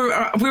 and we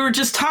were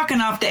just talking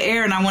off the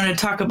air, and I want to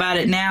talk about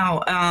it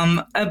now,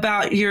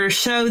 about your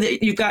show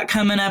that you've got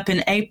coming up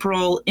in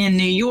April in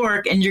New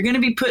York, and you're going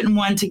to be putting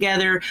one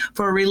together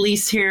for a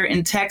release here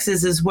in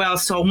Texas as well.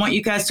 So I want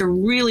you guys to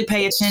really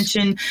pay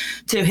attention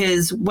to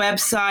his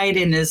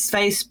website and his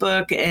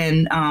Facebook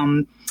and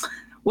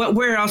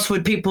where else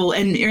would people,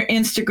 and your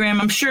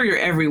Instagram? I'm sure you're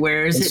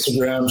everywhere.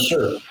 Instagram,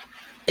 sure.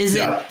 Is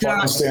it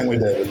Barton Stanley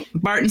David?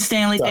 Barton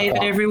Stanley David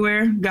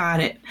everywhere? Got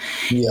it.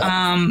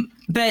 Yeah.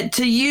 But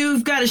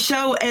you've got a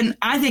show, and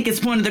I think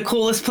it's one of the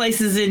coolest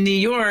places in New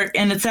York,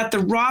 and it's at the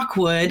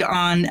Rockwood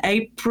on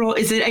April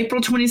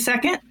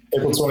 22nd?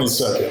 April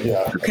 22nd,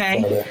 yeah.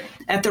 Okay.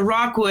 At the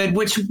Rockwood,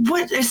 which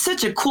is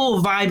such a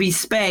cool, vibey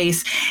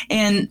space.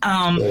 And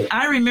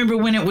I remember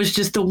when it was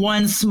just the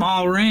one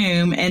small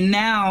room, and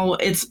now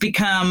it's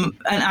become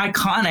an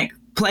iconic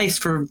place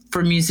for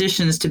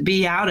musicians to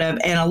be out of,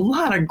 and a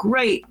lot of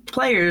great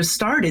players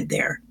started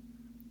there.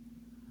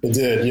 It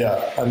did,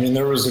 yeah. I mean,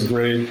 there was a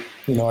great,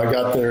 I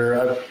got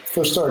there, I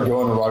first started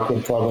going to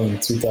Rockwood probably in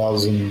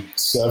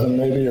 2007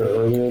 maybe, or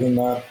earlier than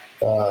that,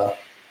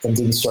 and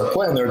didn't start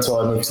playing there until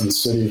I moved to the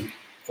city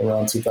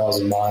around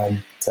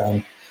 2009,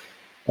 10.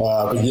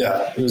 But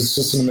yeah, it was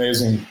just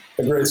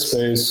a great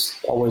space,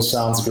 always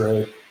sounds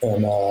great.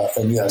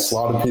 And yes, a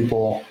lot of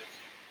people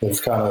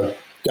have kind of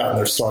gotten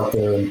their start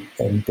there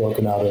and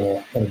broken out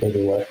in a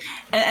bigger way.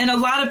 And a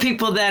lot of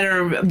people that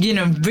are,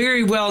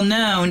 very well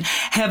known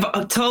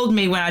have told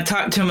me when I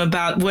talked to them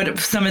about what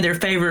some of their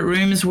favorite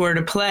rooms were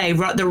to play.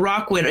 The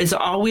Rockwood is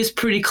always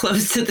pretty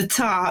close to the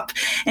top.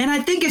 And I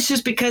think it's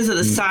just because of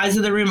the size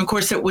of the room. Of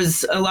course, it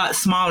was a lot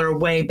smaller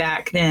way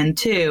back then,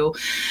 too.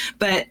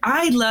 But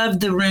I love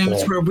the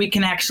rooms where we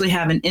can actually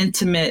have an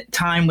intimate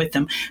time with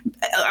them.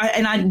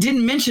 And I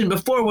didn't mention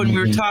before when we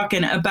were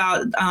talking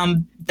about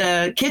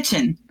the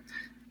kitchen.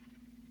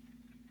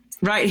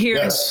 Right here.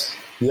 Yes.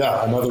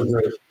 Yeah. Another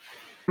great.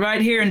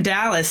 Right here in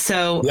Dallas.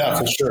 So yeah,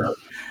 for sure.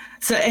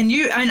 So, and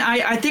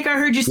I think I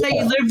heard you say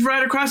you lived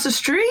right across the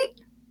street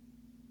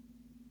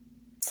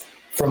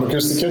from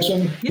Acoustic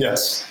Kitchen.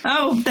 Yes.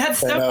 Oh, that's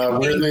so. And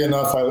weirdly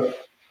enough,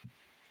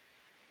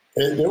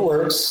 it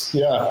works.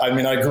 Yeah. I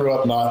mean, I grew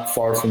up not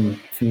far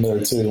from there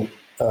too.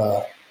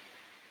 So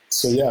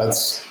yeah,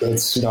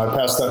 it's I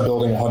passed that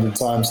building 100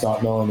 times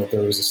not knowing that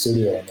there was a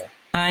studio in there.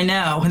 I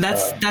know, and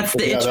that's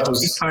the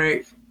interesting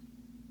part.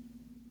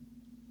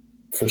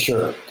 For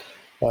sure.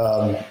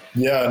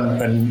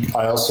 And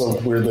I also,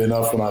 weirdly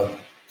enough, when I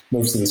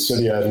moved to the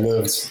city, I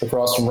lived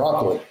across from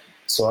Rockwood.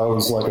 So I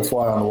was like a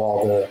fly on the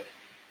wall there,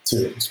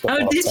 too.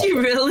 Oh, did you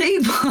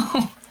really?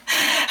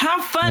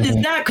 How fun is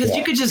that? Because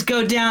you could just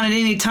go down at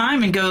any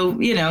time and go,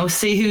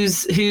 see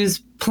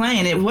who's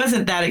playing. It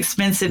wasn't that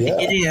expensive to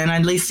get in.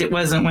 At least it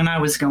wasn't when I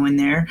was going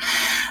there.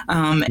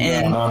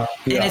 And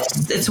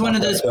it's one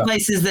of those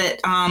places that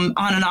on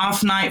an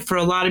off night for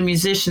a lot of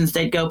musicians,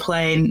 they'd go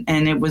play,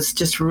 and it was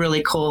just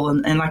really cool.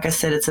 And like I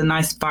said, it's a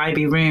nice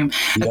vibey room.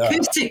 Yeah.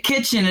 Acoustic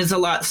Kitchen is a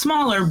lot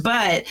smaller,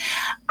 but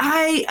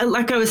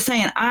like I was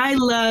saying, I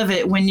love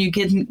it when you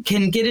can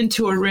get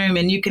into a room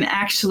and you can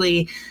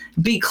actually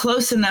be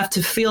close enough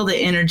to feel the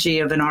energy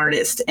of an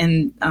artist.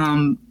 And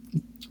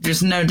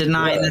there's no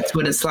denying that's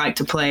what it's like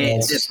to play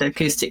at the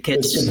Acoustic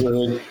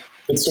Kitchen.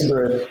 It's a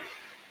great,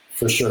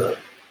 for sure.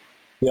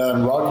 Yeah,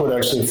 and Rockwood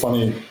actually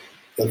funny.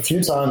 A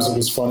few times it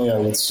was funny. I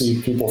would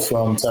see people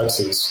from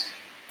Texas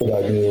that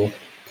I knew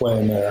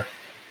playing there.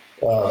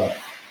 There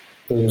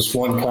was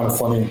one kind of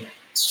funny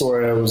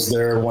story. I was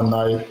there one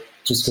night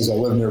just because I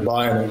lived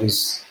nearby, and it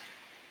was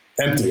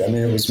empty. I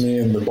mean, it was me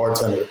and the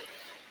bartender.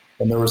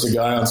 And there was a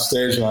guy on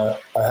stage, and I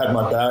had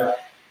my back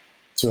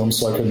to him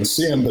so I couldn't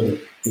see him, but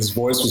his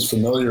voice was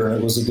familiar, and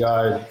it was a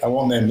guy, I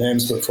won't name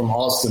names, but from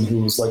Austin,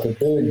 who was like a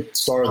big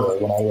star there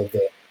when I lived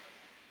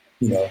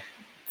there,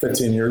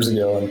 15 years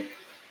ago. And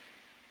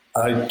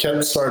I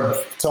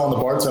started telling the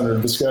bartender,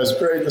 this guy's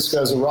great, this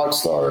guy's a rock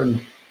star in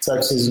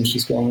Texas, and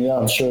she's going, yeah,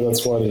 I'm sure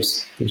that's why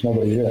there's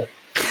nobody here.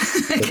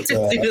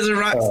 But, he was a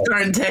rock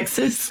star in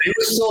Texas. He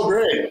was still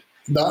great.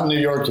 Not in New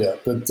York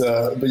yet, but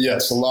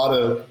yes,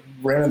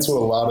 ran into a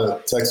lot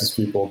of Texas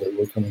people that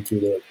were coming through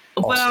there.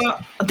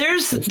 Well,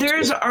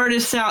 there's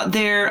artists out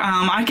there.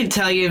 I could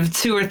tell you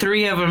 2 or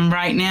 3 of them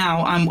right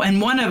now.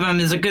 And one of them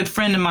is a good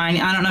friend of mine.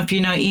 I don't know if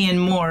you know Ian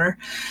Moore,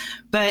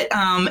 but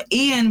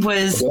Ian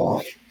was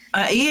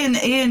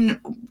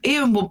Ian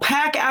will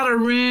pack out a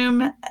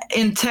room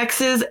in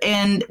Texas,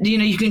 and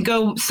you can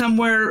go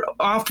somewhere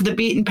off the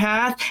beaten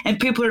path, and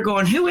people are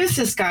going, "Who is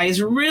this guy?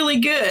 He's really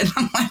good."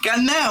 I'm like, I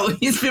know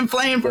he's been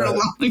playing for a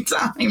long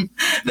time,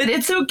 but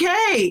it's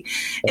okay.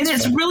 And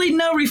it's really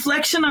no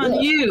reflection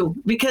on you,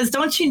 because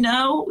don't you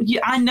know?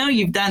 I know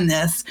you've done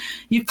this.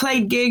 You've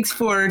played gigs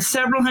for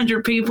several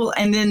hundred people,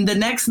 and then the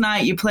next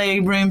night you play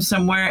a room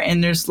somewhere,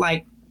 and there's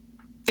like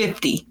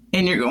 50,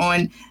 and you're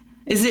going,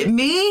 is it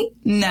me?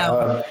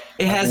 No,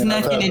 it has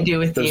nothing to do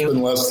with you. There's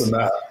been less than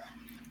that.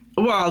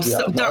 Well,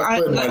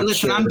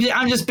 listen,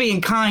 I'm just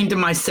being kind to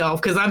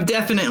myself, because I've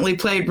definitely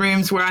played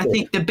rooms where I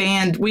think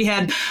we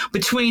had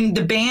between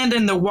the band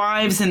and the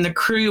wives and the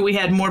crew, we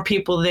had more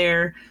people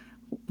there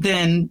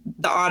than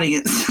the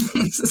audience.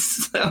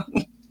 So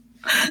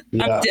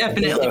that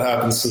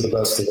happens to the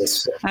best of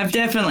us. I've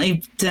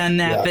definitely done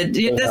that, but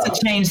it doesn't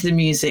change the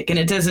music, and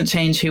it doesn't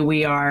change who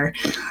we are.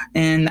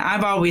 And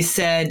I've always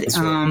said,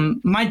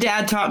 my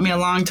dad taught me a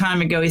long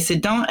time ago, he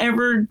said, don't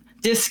ever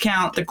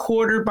discount the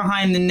quarter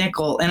behind the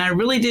nickel. And I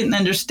really didn't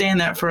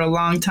understand that for a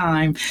long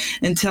time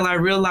until I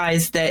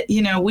realized that,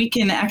 we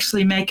can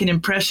actually make an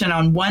impression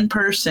on one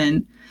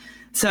person.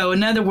 So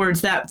in other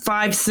words, that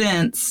 5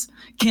 cents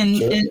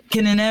can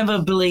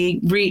inevitably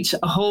reach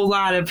a whole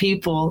lot of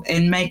people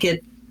and make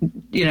it,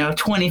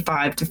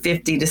 25 to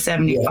 50 to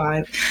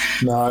 75.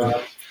 Yeah.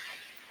 No,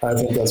 I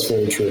think that's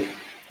very true.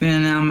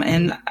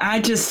 And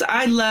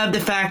I love the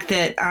fact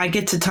that I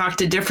get to talk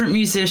to different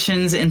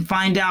musicians and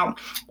find out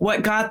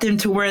what got them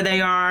to where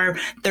they are,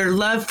 their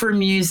love for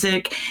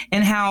music,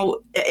 and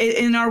how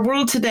in our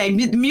world today,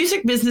 the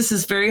music business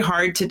is very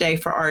hard today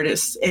for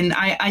artists. And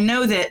I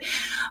know that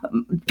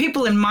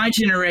people in my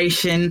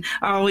generation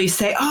always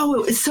say,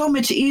 oh, it's so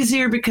much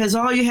easier because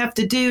all you have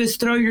to do is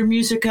throw your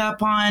music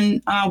up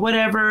on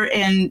whatever,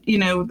 and,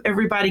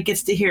 everybody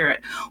gets to hear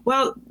it.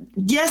 Well,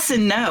 yes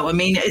and no. I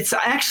mean, it's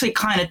actually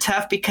kind of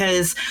tough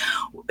because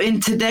in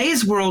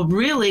today's world,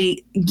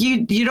 really,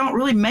 you don't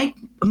really make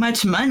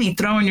much money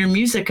throwing your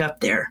music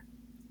up there.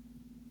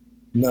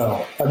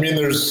 No, I mean,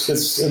 it's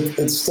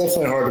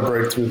definitely hard to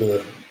break through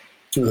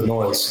the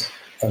noise.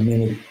 I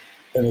mean,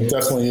 and it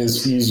definitely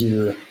is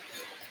easier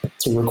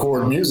to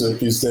record music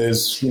these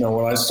days.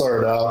 When I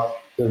started out,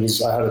 I had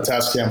a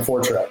Tascam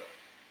 4-track.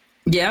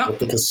 Yeah. With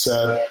the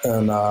cassette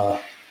and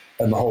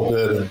the whole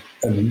bit,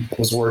 and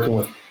was working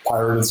with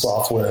pirated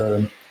software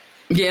and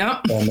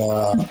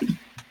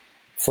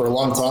for a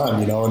long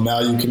time, and now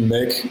you can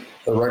make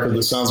a record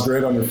that sounds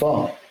great on your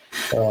phone.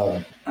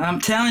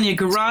 I'm telling you,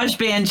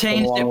 GarageBand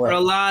changed it for a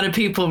lot of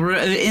people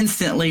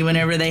instantly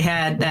whenever they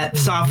had that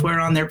software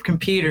on their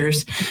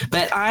computers.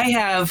 But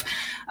I've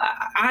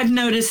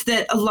noticed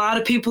that a lot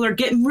of people are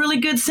getting really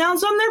good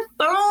sounds on their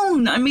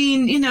phone. I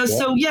mean,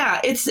 so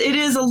yeah, it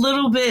is a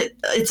little bit,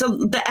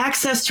 the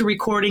access to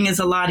recording is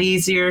a lot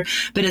easier,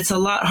 but it's a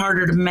lot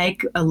harder to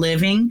make a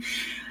living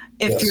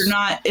if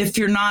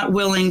you're not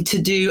willing to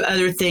do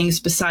other things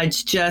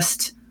besides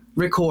just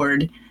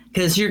record.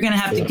 Because you're going to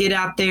have to get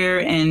out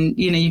there and,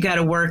 you got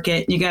to work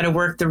it. You got to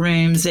work the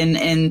rooms.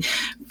 And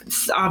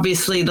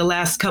obviously the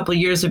last couple of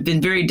years have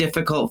been very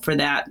difficult for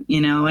that,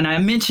 and I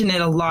mention it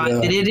a lot. Yeah.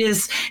 But it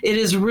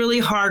is really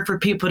hard for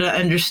people to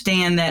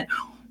understand that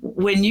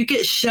when you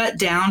get shut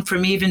down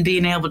from even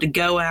being able to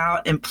go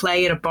out and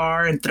play at a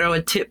bar and throw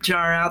a tip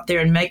jar out there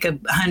and make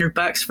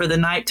 $100 for the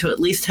night to at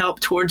least help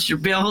towards your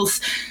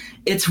bills,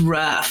 it's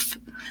rough.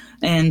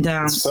 And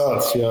it's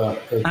tough, yeah.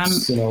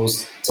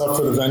 It's tough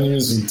for the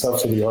venues and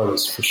tough for the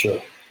artists, for sure.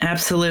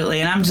 Absolutely.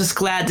 And I'm just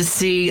glad to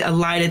see a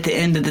light at the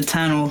end of the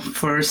tunnel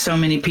for so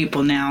many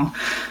people now.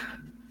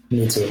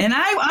 Me too. And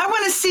I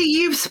want to see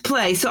you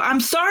play. So I'm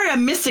sorry I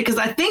missed it because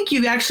I think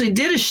you actually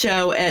did a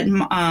show at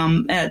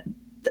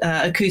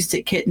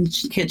Acoustic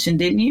Kitchen,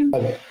 didn't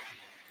you?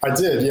 I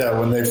did, yeah.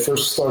 When they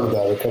first started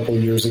that a couple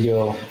of years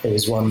ago, it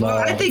was when. Well,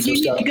 I think you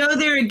need to go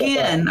there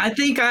again. I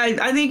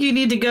think you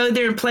need to go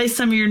there and play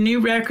some of your new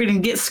record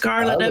and get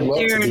Scarlett up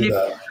there.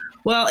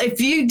 Well, if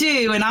you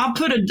do, and I'll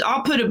put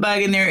a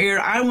bug in their ear,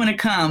 I want to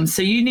come.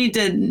 So you need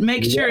to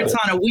make sure it's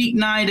on a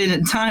weeknight and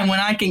a time when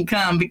I can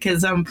come,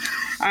 because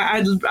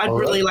I'd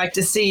really like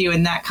to see you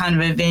in that kind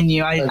of a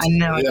venue. I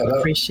know I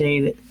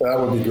appreciate it. That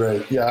would be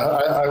great.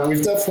 Yeah,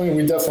 we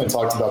definitely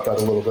talked about that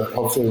a little bit.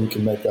 Hopefully we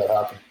can make that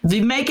happen.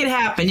 Make it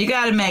happen. You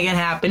got to make it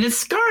happen. It's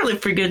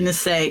Scarlett, for goodness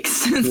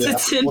sakes.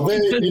 Yeah. Well,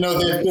 they've been.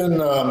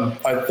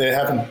 They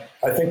haven't.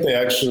 I think they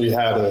actually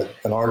had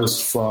an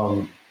artist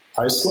from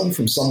Iceland,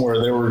 from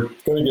somewhere. They were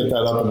going to get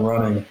that up and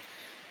running,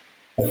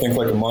 I think,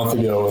 like a month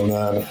ago, and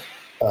then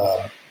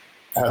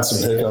had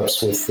some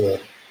hiccups with the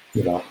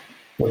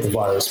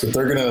virus. But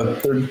they're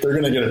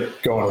gonna get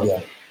it going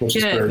again.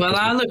 Good. Well,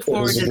 I look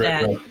forward to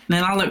that, and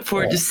I look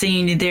forward to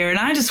seeing you there. And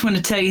I just want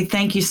to tell you,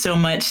 thank you so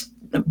much,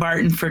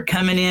 Barton, for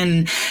coming in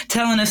and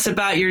telling us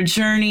about your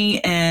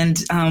journey.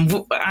 And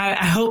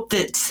I hope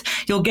that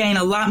you'll gain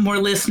a lot more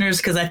listeners,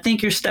 because I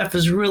think your stuff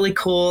is really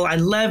cool. I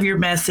love your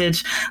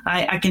message.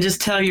 I can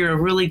just tell you're a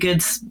really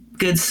good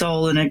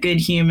soul and a good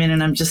human,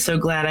 and I'm just so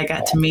glad I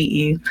got to meet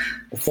you.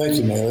 Well, thank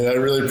you, Maylee. I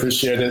really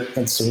appreciate it. It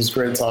was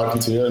great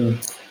talking to you,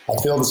 and I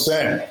feel the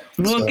same.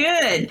 Well,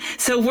 good.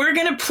 So we're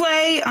going to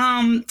play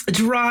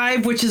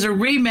Drive, which is a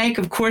remake,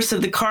 of course,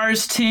 of the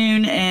Cars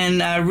tune,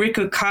 and Rick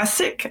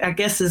Ocasek, I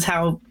guess is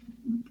how...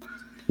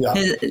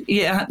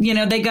 Yeah.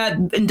 They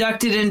got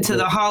inducted into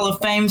the Hall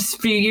of Fame a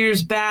few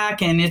years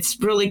back, and it's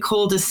really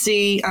cool to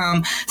see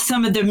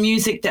some of the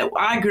music that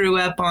I grew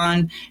up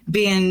on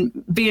being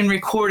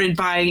recorded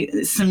by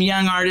some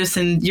young artists,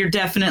 and you're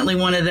definitely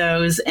one of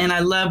those. And I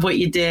love what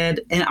you did,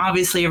 and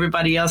obviously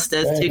everybody else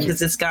does too,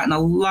 because it's gotten a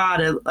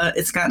lot of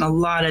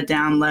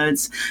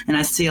downloads, and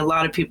I see a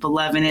lot of people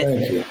loving it.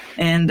 Thank you.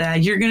 And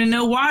you're going to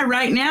know why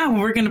right now.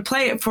 We're going to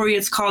play it for you.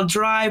 It's called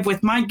Drive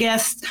with my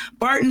guest,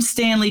 Barton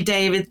Stanley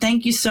David.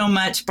 Thank you so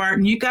much,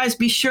 Barton. You guys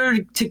be sure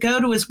to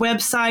go to his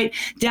website,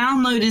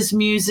 download his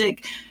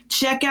music,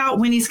 check out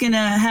when he's going to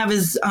have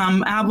his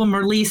album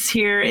release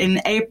here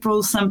in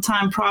April,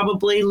 sometime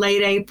probably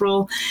late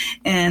April.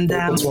 And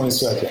April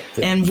 22nd.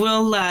 Yeah. And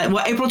we'll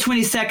April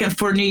 22nd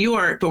for New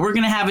York, but we're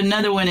going to have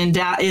another one in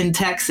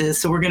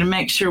Texas. So we're going to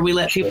make sure we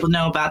let people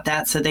know about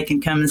that so they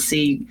can come and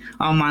see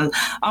all my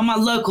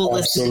local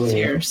listeners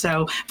here.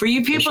 So for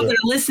you people that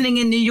are listening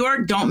in New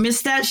York, don't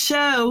miss that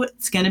show.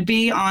 It's going to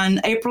be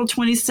on April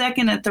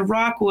 22nd at the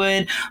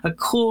Rockwood, a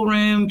cool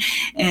room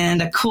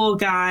and a cool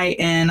guy.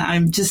 And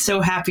I'm just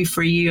so happy happy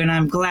for you, and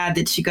I'm glad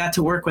that you got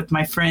to work with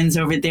my friends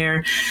over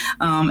there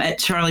at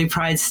Charlie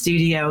Pride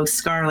Studio,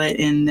 Scarlett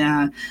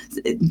and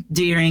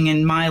Deering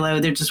and Milo.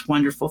 They're just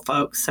wonderful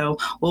folks. So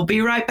we'll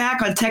be right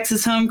back on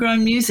Texas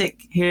Homegrown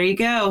Music. Here you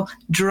go.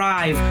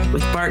 Drive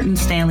with Barton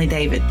Stanley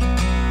David.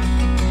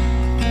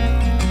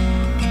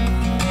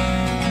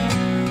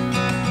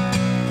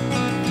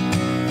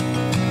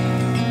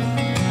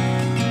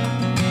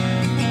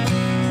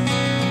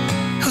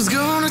 Who's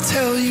gonna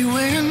tell you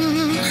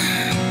when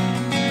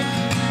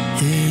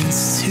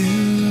it's too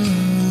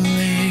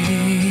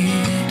late?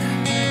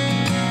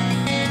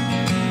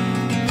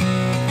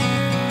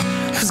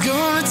 Who's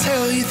gonna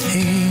tell you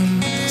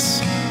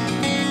things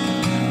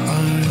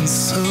aren't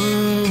so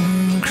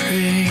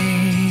great?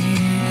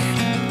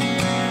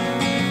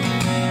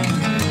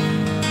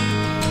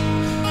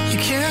 You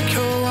can't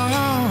go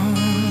on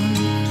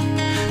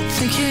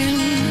thinking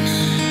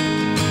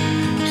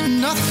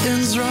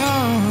nothing's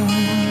wrong.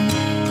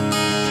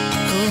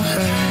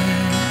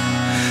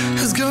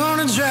 Who's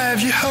gonna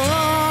drive you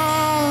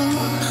home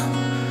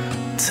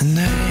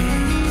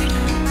tonight?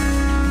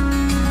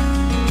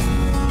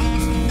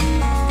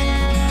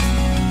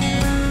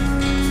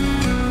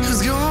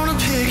 Who's gonna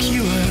pick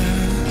you up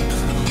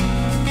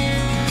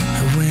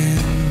when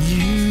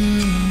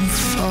you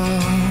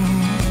fall?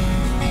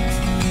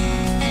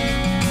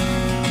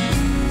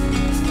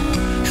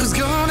 Who's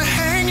gonna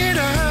hang it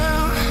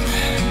up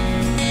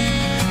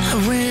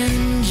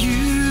when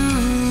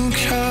you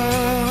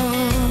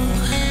call?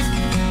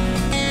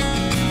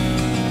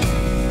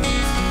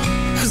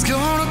 Who's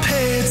gonna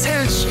pay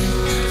attention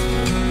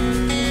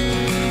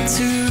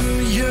to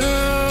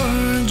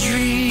your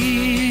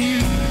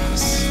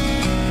dreams?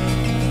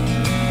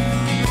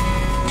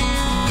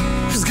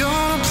 Who's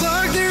gonna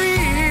plug their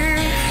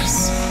ears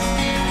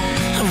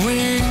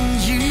when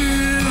you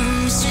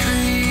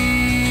scream?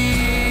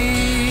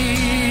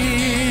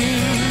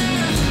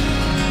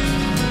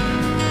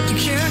 You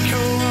can't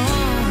go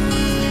on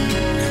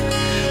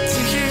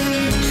thinking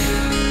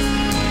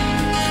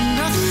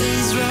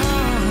nothing's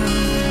wrong.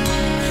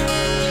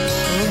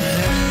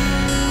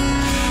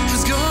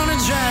 Who's gonna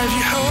drive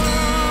you home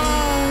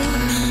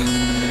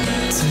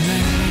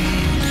tonight?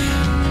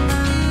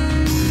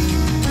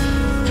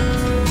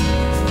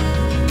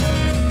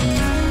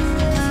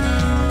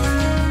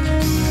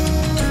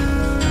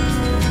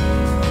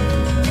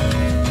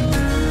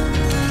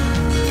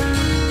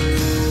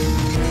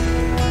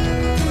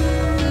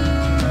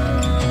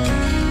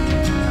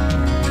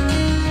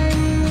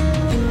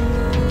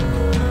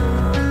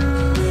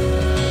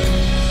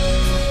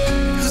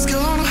 Who's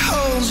gonna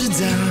hold you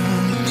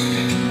down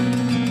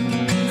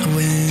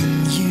when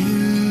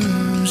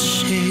you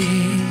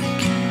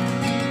shake?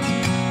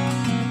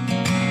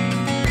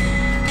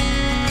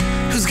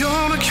 Who's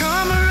gonna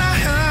come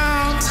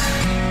around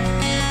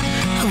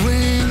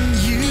when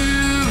you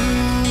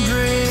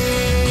break?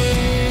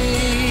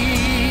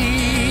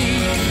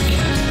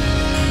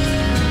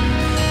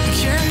 You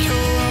can't go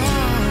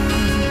on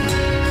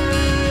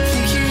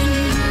thinking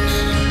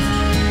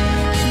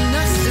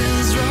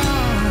nothing's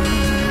wrong.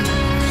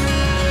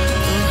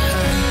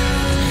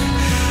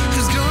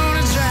 Who's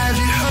gonna drive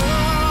you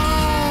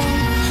home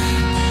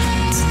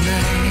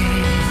tonight?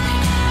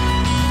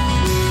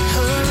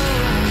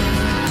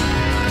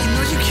 You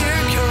know you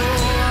can't go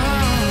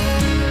on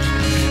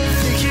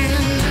thinking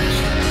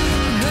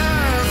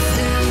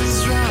nothing's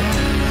wrong.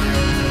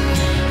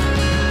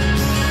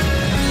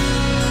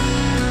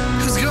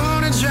 Who's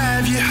gonna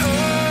drive you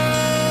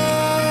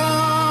home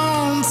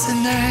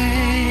tonight?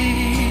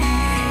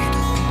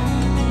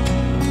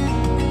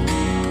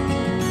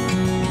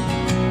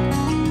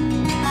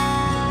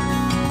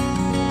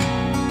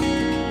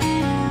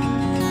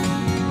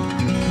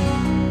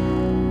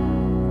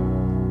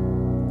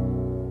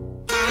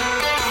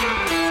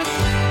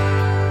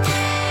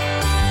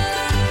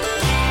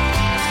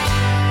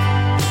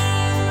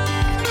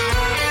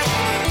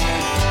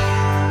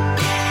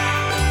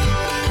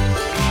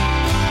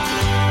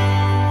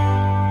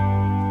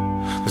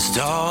 The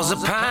stars are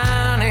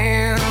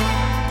pining.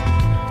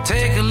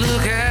 Take a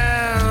look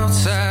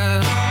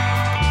outside.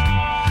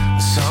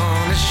 The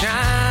sun is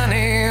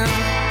shining.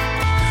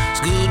 It's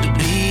good to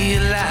be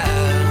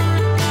alive.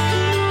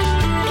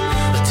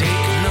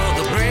 Take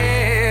another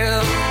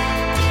breath,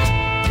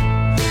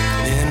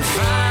 then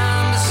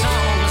find a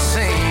song to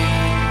sing.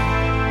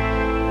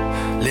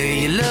 Lay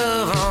your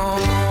love on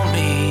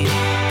me.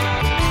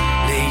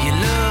 Lay your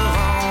love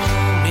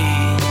on me.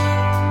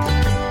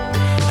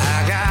 I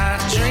got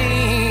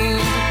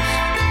dreams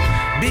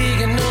big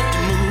enough to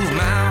move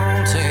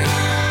mountains.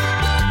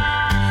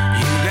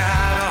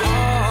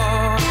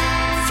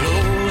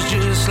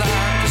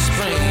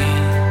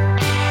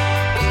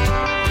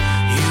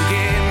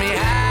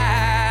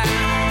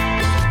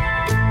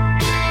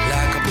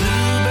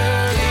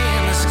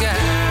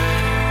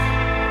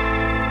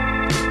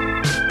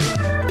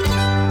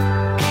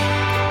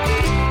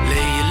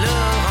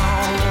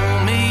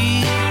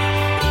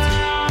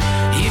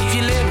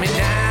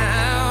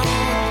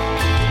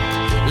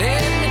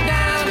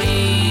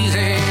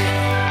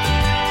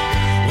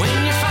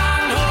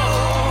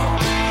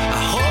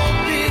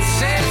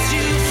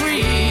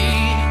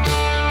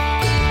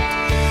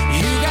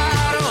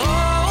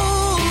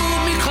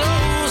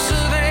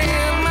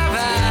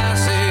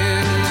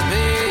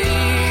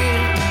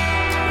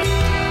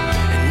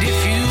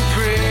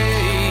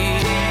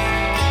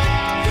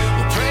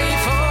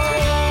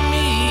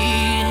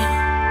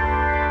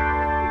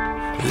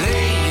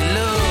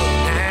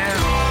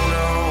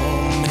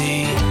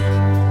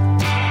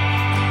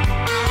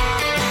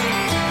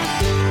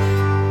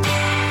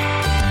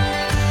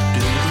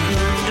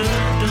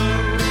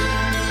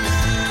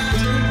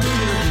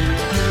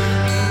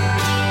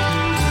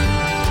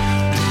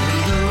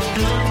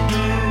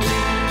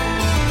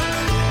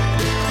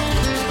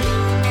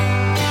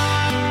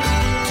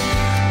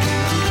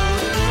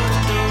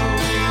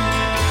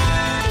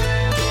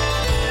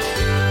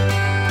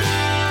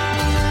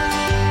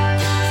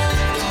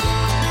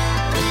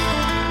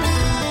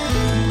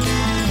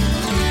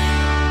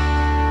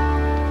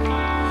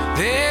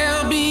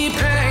 There'll be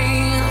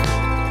pain,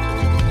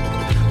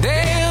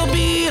 there'll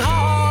be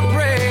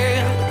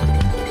heartbreak,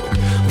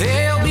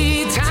 there'll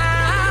be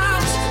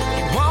times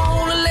you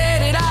wanna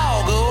let it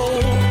all go.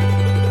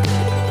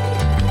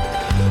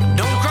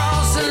 Don't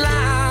cross the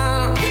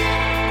line,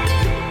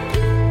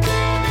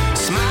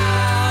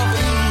 smile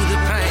through the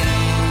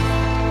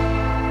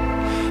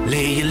pain,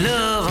 lay your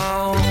love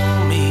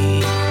on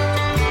me,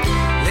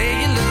 lay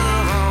your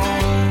love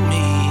on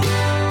me.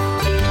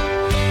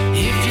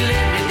 If you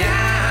let me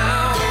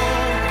down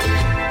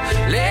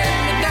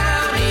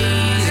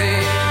easy.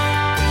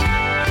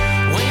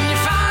 When you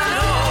find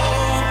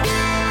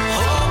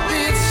hope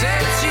it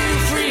sets you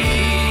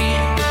free.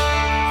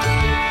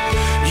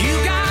 You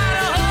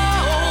gotta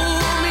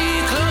hold me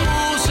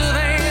closer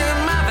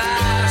than my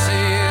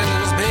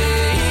vices,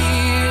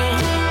 babe.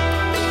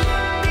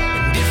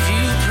 And if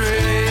you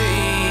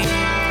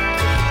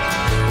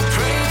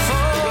pray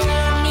for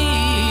me,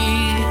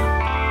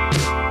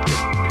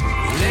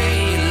 lay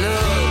your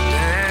love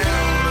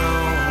down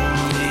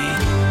on me.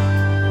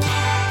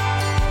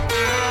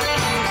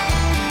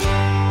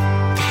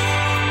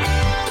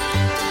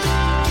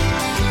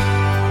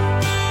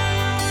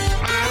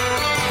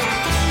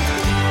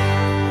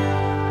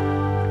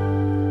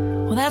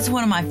 Well, that's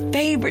one of my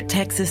favorite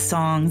Texas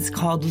songs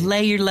called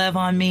Lay Your Love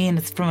on Me, and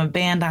it's from a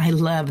band I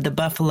love, the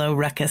Buffalo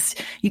Ruckus.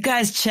 You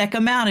guys check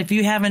them out. If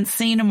you haven't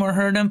seen them or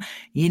heard them,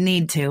 you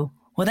need to.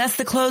 Well, that's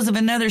the close of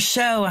another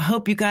show. I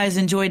hope you guys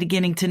enjoyed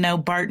getting to know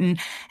Barton,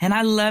 and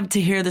I love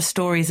to hear the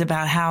stories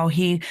about how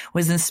he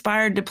was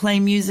inspired to play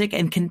music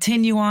and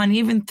continue on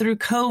even through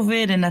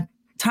COVID and a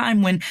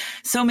time when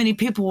so many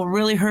people were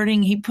really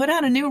hurting. He put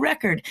out a new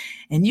record,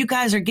 and you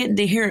guys are getting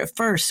to hear it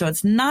first. So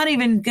it's not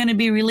even going to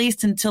be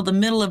released until the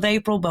middle of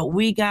April, but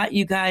we got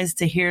you guys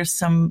to hear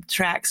some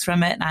tracks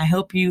from it. And I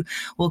hope you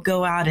will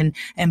go out and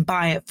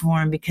buy it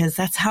for him, because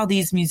that's how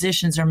these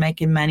musicians are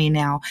making money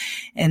now.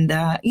 And,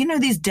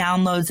 these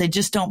downloads, they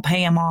just don't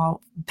pay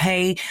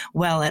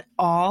well at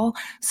all.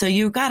 So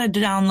you've got to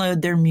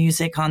download their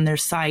music on their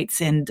sites,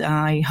 and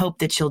I hope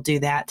that you'll do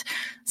that.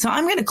 So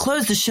I'm going to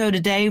close the show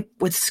today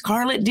with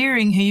Scarlett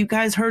Deering, who you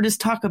guys heard us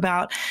talk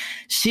about.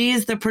 She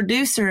is the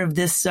producer of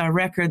this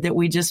record that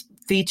we just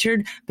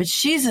featured, but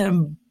she's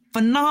a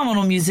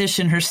phenomenal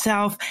musician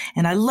herself.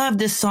 And I love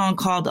this song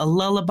called A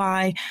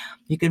Lullaby.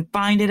 You can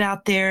find it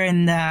out there,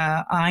 and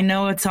I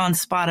know it's on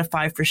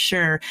Spotify for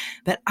sure.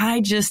 But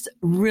I just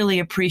really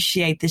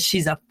appreciate that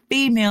she's a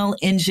female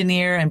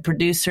engineer and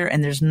producer,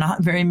 and there's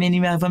not very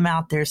many of them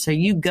out there. So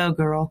you go,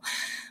 girl.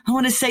 I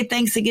want to say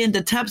thanks again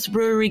to Tubbs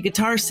Brewery,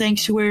 Guitar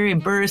Sanctuary,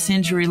 and Burris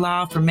Injury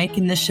Law for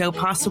making this show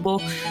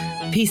possible.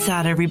 Peace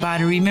out,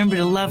 everybody. Remember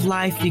to love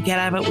life. You get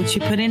out of it what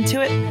you put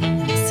into it.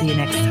 And we'll see you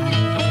next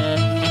time.